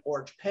and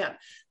or Japan. At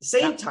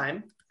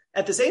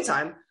the same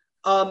time,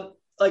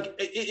 like,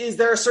 is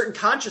there a certain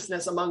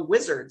consciousness among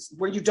wizards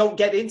where you don't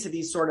get into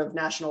these sort of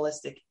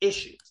nationalistic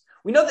issues?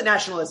 We know that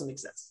nationalism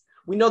exists.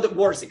 We know that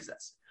wars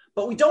exist,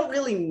 but we don't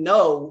really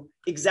know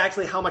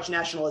exactly how much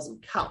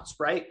nationalism counts,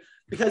 right?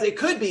 Because it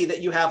could be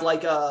that you have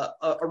like a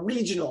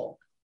regional,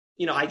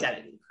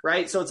 identity,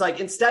 right? So it's like,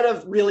 instead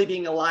of really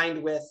being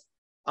aligned with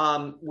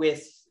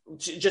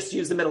just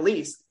use the Middle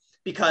East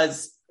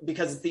because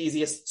it's the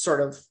easiest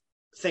sort of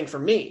thing for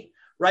me,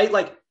 right?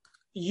 Like,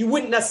 you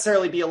wouldn't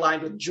necessarily be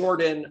aligned with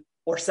Jordan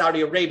or Saudi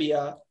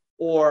Arabia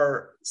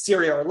or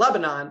Syria or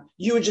Lebanon.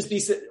 You would just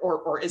be,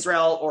 or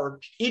Israel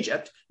or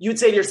Egypt. You would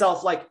say to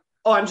yourself like,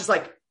 oh, I'm just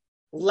like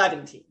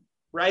Levantine,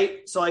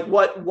 right? So like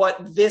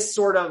what this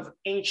sort of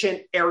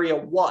ancient area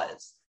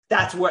was,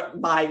 that's what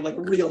my like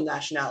real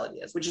nationality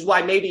is, which is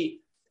why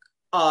maybe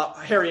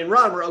Harry and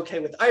Ron were okay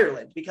with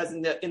Ireland, because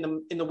in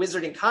the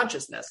wizarding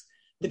consciousness,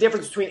 the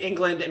difference between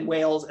England and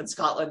Wales and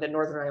Scotland and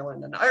Northern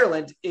Ireland and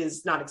Ireland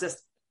is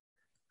non-existent.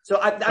 So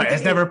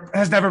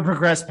has never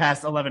progressed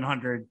past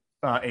 1100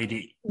 AD.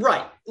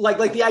 Right.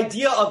 Like the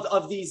idea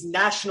of these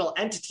national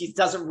entities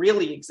doesn't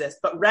really exist,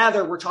 but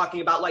rather we're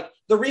talking about like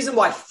the reason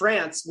why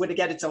France would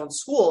get its own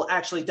school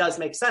actually does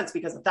make sense,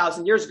 because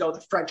 1,000 years ago,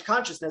 the French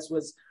consciousness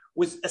was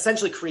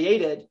essentially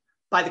created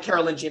by the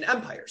Carolingian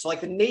Empire. So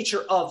like the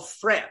nature of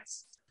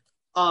France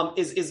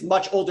is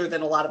much older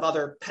than a lot of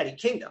other petty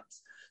kingdoms.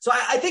 So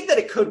I think that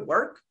it could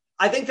work.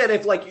 I think that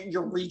if like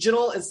you're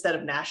regional instead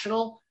of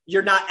national,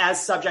 you're not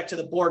as subject to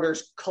the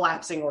borders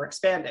collapsing or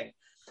expanding.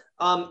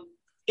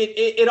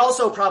 It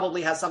also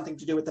probably has something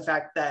to do with the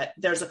fact that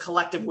there's a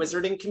collective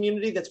wizarding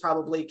community that's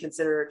probably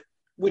considered,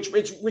 which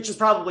is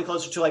probably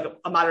closer to like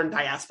a modern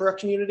diaspora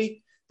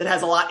community that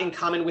has a lot in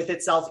common with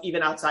itself,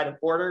 even outside of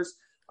borders.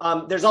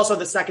 There's also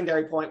the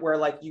secondary point where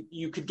like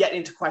you could get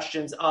into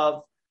questions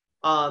of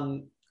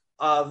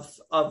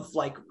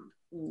like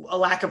a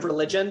lack of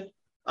religion,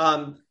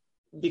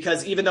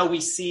 because even though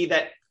we see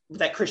that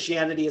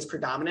Christianity is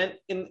predominant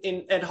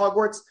at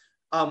Hogwarts,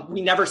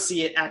 we never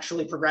see it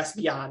actually progress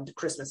beyond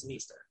Christmas and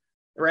Easter,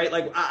 right?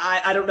 Like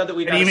I don't know that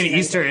we've ever even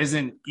Easter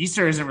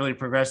isn't really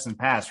progressed in the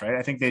past, right?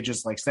 I think they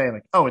just like say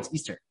like, oh, it's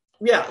Easter.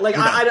 Yeah, like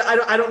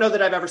I don't know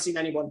that I've ever seen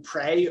anyone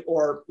pray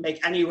or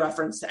make any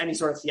reference to any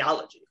sort of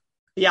theology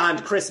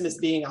beyond Christmas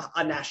being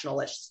a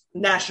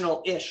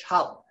national-ish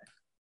holiday.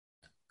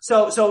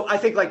 So I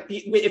think like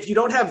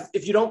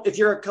if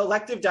you're a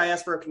collective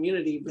diaspora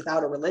community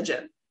without a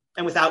religion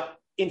and without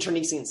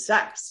internecine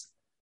sex.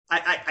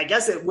 I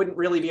guess it wouldn't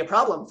really be a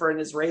problem for an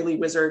Israeli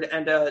wizard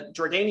and a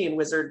Jordanian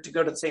wizard to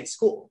go to the same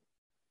school.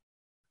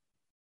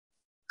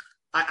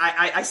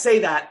 I say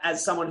that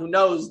as someone who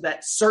knows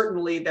that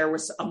certainly there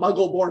was a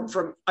Muggle born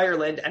from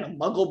Ireland and a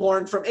Muggle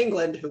born from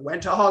England who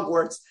went to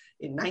Hogwarts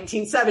in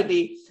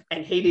 1970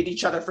 and hated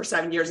each other for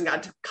 7 years and got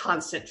into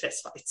constant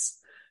fistfights.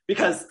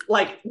 Because,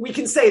 like, we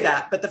can say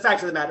that, but the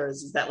fact of the matter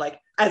is that, like,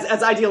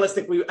 as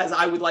idealistic as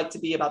I would like to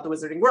be about the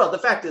wizarding world, the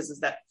fact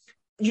is that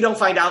if you don't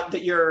find out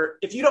that you're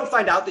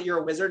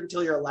a wizard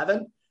until you're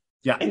 11,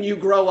 and you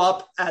grow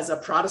up as a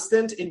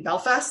Protestant in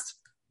Belfast,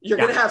 you're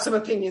going to have some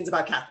opinions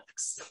about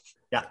Catholics.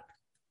 Yeah.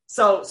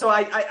 So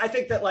I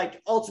think that,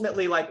 like,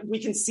 ultimately, like, we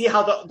can see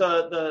how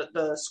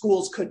the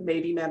schools could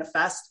maybe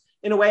manifest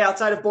in a way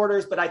outside of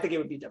borders, but I think it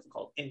would be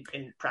difficult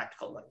in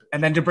practical life.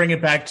 And then to bring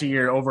it back to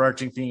your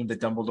overarching theme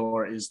that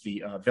Dumbledore is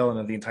the villain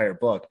of the entire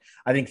book,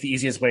 I think the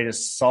easiest way to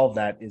solve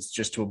that is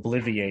just to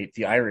obliviate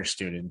the Irish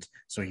student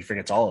so he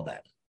forgets all of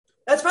that.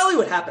 That's probably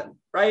what happened,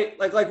 right?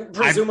 Like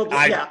presumably,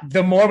 yeah.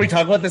 The more we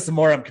talk about this, the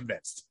more I'm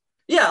convinced.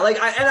 Yeah, like,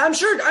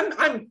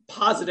 I'm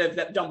positive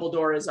that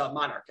Dumbledore is a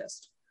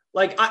monarchist.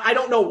 Like, I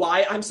don't know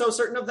why I'm so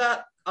certain of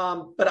that,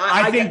 but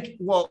I think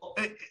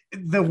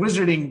the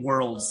wizarding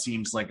world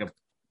seems like a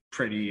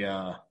pretty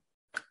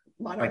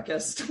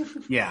monarchist. Like,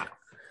 yeah,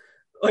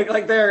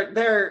 like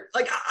they're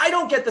like, I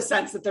don't get the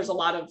sense that there's a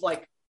lot of,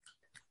 like,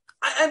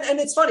 and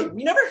it's funny,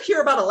 we never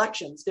hear about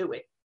elections, do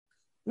we?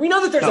 We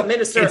know that there's a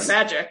minister of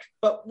magic,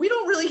 but we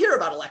don't really hear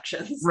about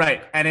elections.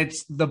 Right. And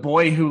it's the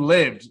boy who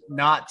lived,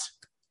 not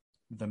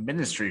the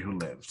ministry who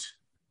lived.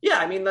 Yeah,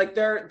 I mean, like,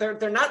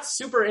 they're not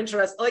super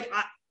interested. Like,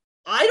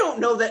 I don't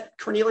know that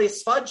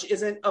Cornelius Fudge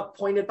isn't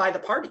appointed by the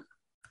party.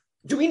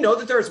 Do we know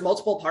that there's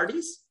multiple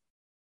parties?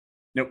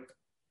 Nope.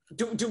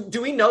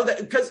 Do we know that?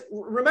 Because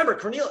remember,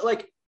 Cornelius,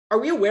 like, are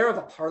we aware of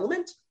a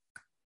parliament?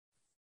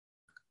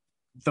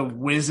 The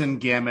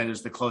Wizengamot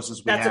is the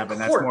closest we have,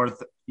 and that's more.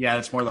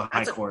 That's more the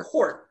high court.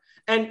 Court,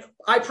 and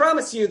I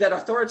promise you that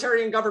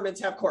authoritarian governments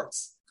have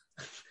courts.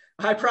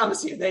 I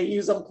promise you, they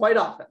use them quite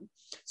often.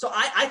 So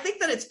I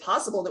think that it's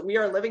possible that we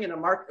are living in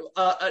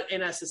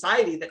a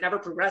society that never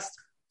progressed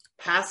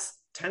past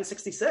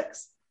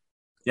 1066.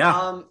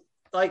 Yeah.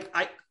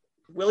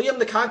 William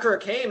the Conqueror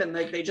came and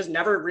they just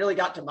never really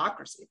got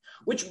democracy,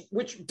 which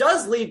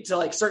does lead to,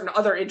 like, certain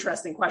other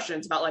interesting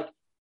questions about, like,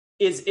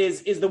 is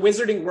the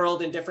wizarding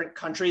world in different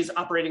countries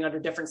operating under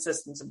different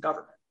systems of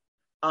government?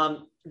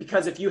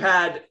 Because if you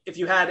had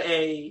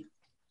a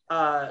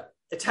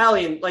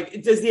Italian,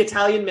 like, does the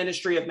Italian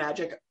Ministry of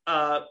Magic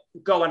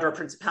go under a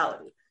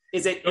principality?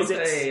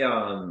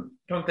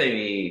 Don't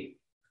they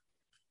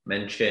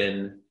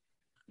mention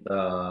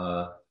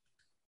the?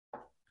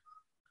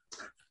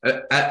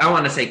 I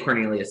want to say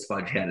Cornelius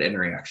Fudge had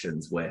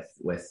interactions with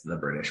the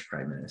British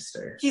Prime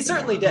Minister. He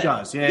certainly did. He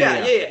does.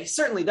 Yeah, he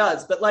certainly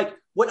does. But, like,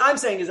 what I'm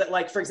saying is that,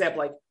 like, for example,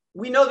 like,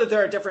 we know that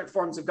there are different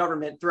forms of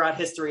government throughout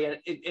history and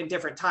in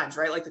different times,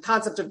 right? Like, the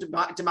concept of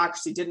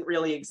democracy didn't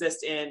really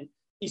exist in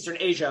Eastern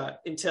Asia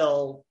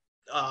until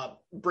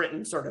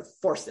Britain sort of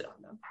forced it on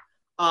them.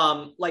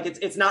 Like,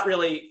 it's not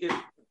really,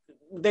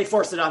 they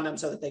forced it on them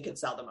so that they could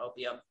sell them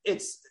opium.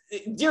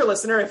 Dear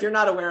listener, if you're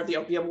not aware of the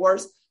Opium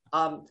Wars,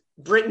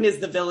 Britain is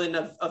the villain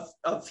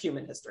of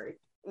human history.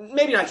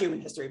 Maybe not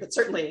human history, but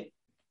certainly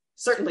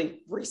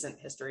recent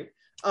history.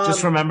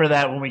 Just remember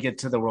that when we get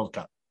to the World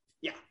Cup.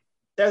 Yeah,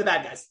 they're the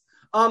bad guys.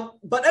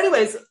 But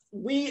anyways,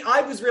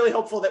 I was really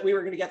hopeful that we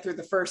were going to get through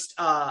the first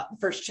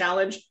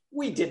challenge.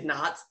 We did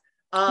not.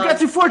 We got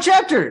through 4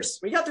 chapters.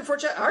 All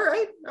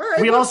right.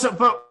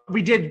 But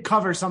we did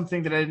cover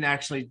something that didn't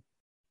actually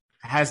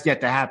has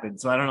yet to happen.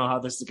 So I don't know how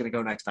this is going to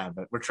go next time,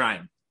 but we're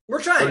trying.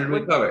 What did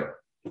we cover?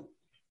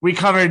 We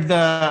covered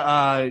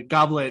the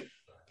goblet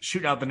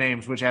shooting out the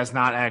names, which has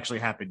not actually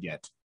happened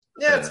yet.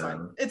 Yeah, it's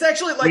fine. It's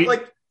actually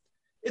like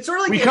it's sort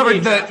of like we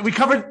covered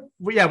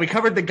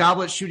the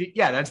goblet shooting.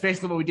 Yeah, that's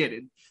basically what we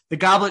did. The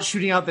goblet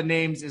shooting out the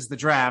names is the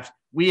draft.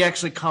 We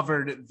actually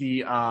covered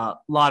the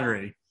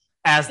lottery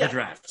as the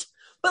draft.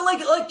 But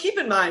like keep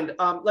in mind,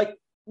 like,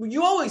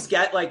 you always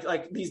get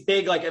like these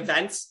big, like,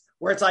 events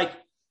where it's like,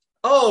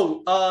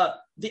 the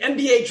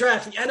NBA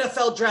draft, the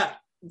NFL draft.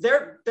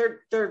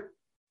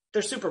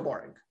 They're super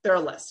boring. They're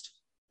a list.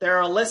 They're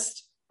a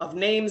list of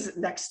names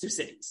next to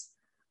cities.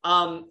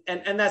 And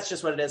that's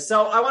just what it is.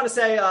 So I want to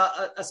say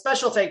a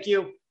special thank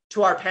you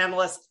to our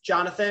panelist,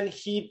 Jonathan.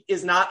 He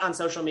is not on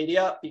social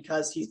media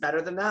because he's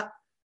better than that.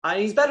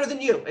 He's better than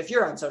you if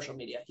you're on social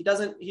media. He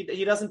doesn't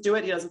do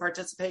it. He doesn't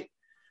participate.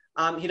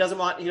 He doesn't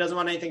want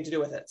anything to do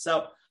with it.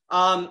 So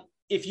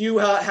if you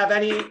have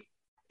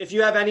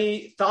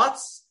any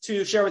thoughts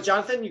to share with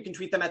Jonathan, you can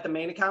tweet them at the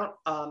main account.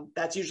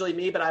 That's usually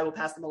me, but I will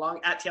pass them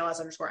along at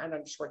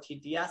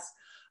TLS_N_TDS.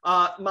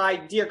 My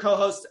dear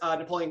co-host,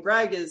 Napoleon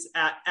Gregg, is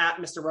at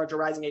Mr. Roger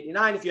Rising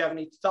 89. If you have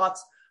any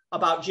thoughts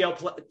about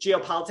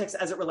geopolitics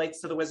as it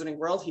relates to the wizarding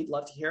world, he'd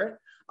love to hear it.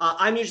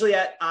 I'm usually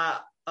at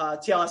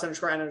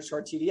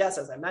TLS_N_TDS,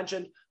 as I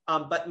mentioned.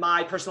 But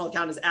my personal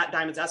account is at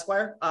Diamonds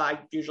Esquire. I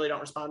usually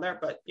don't respond there,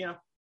 but you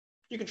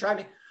can try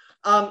me.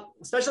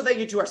 Special thank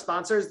you to our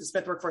sponsors, the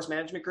Smith Workforce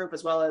Management Group,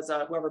 as well as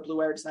whoever Blue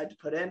Wire decided to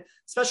put in.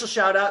 Special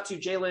shout out to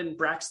Jalen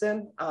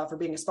Braxton for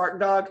being a Spartan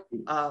dog.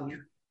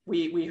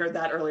 We heard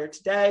that earlier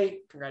today.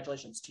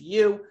 Congratulations to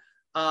you.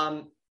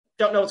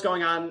 Don't know what's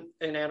going on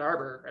in Ann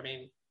Arbor. I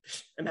mean,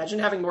 imagine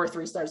having more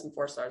 3 stars than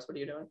 4 stars. What are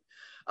you doing?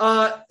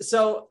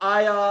 So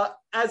I,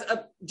 as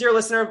a dear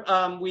listener,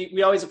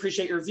 we always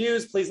appreciate your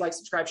reviews. Please like,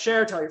 subscribe,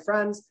 share, tell your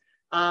friends.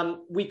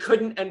 We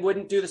couldn't and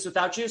wouldn't do this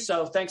without you.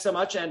 So thanks so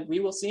much. And we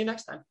will see you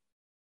next time.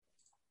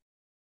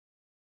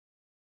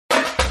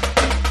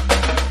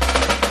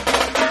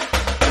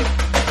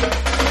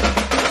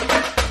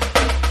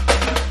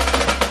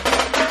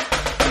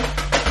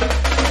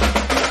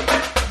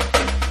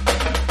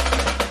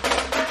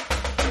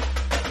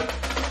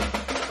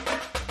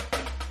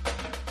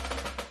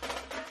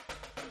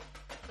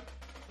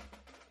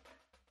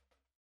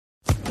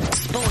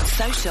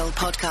 Social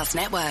Podcast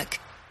Network.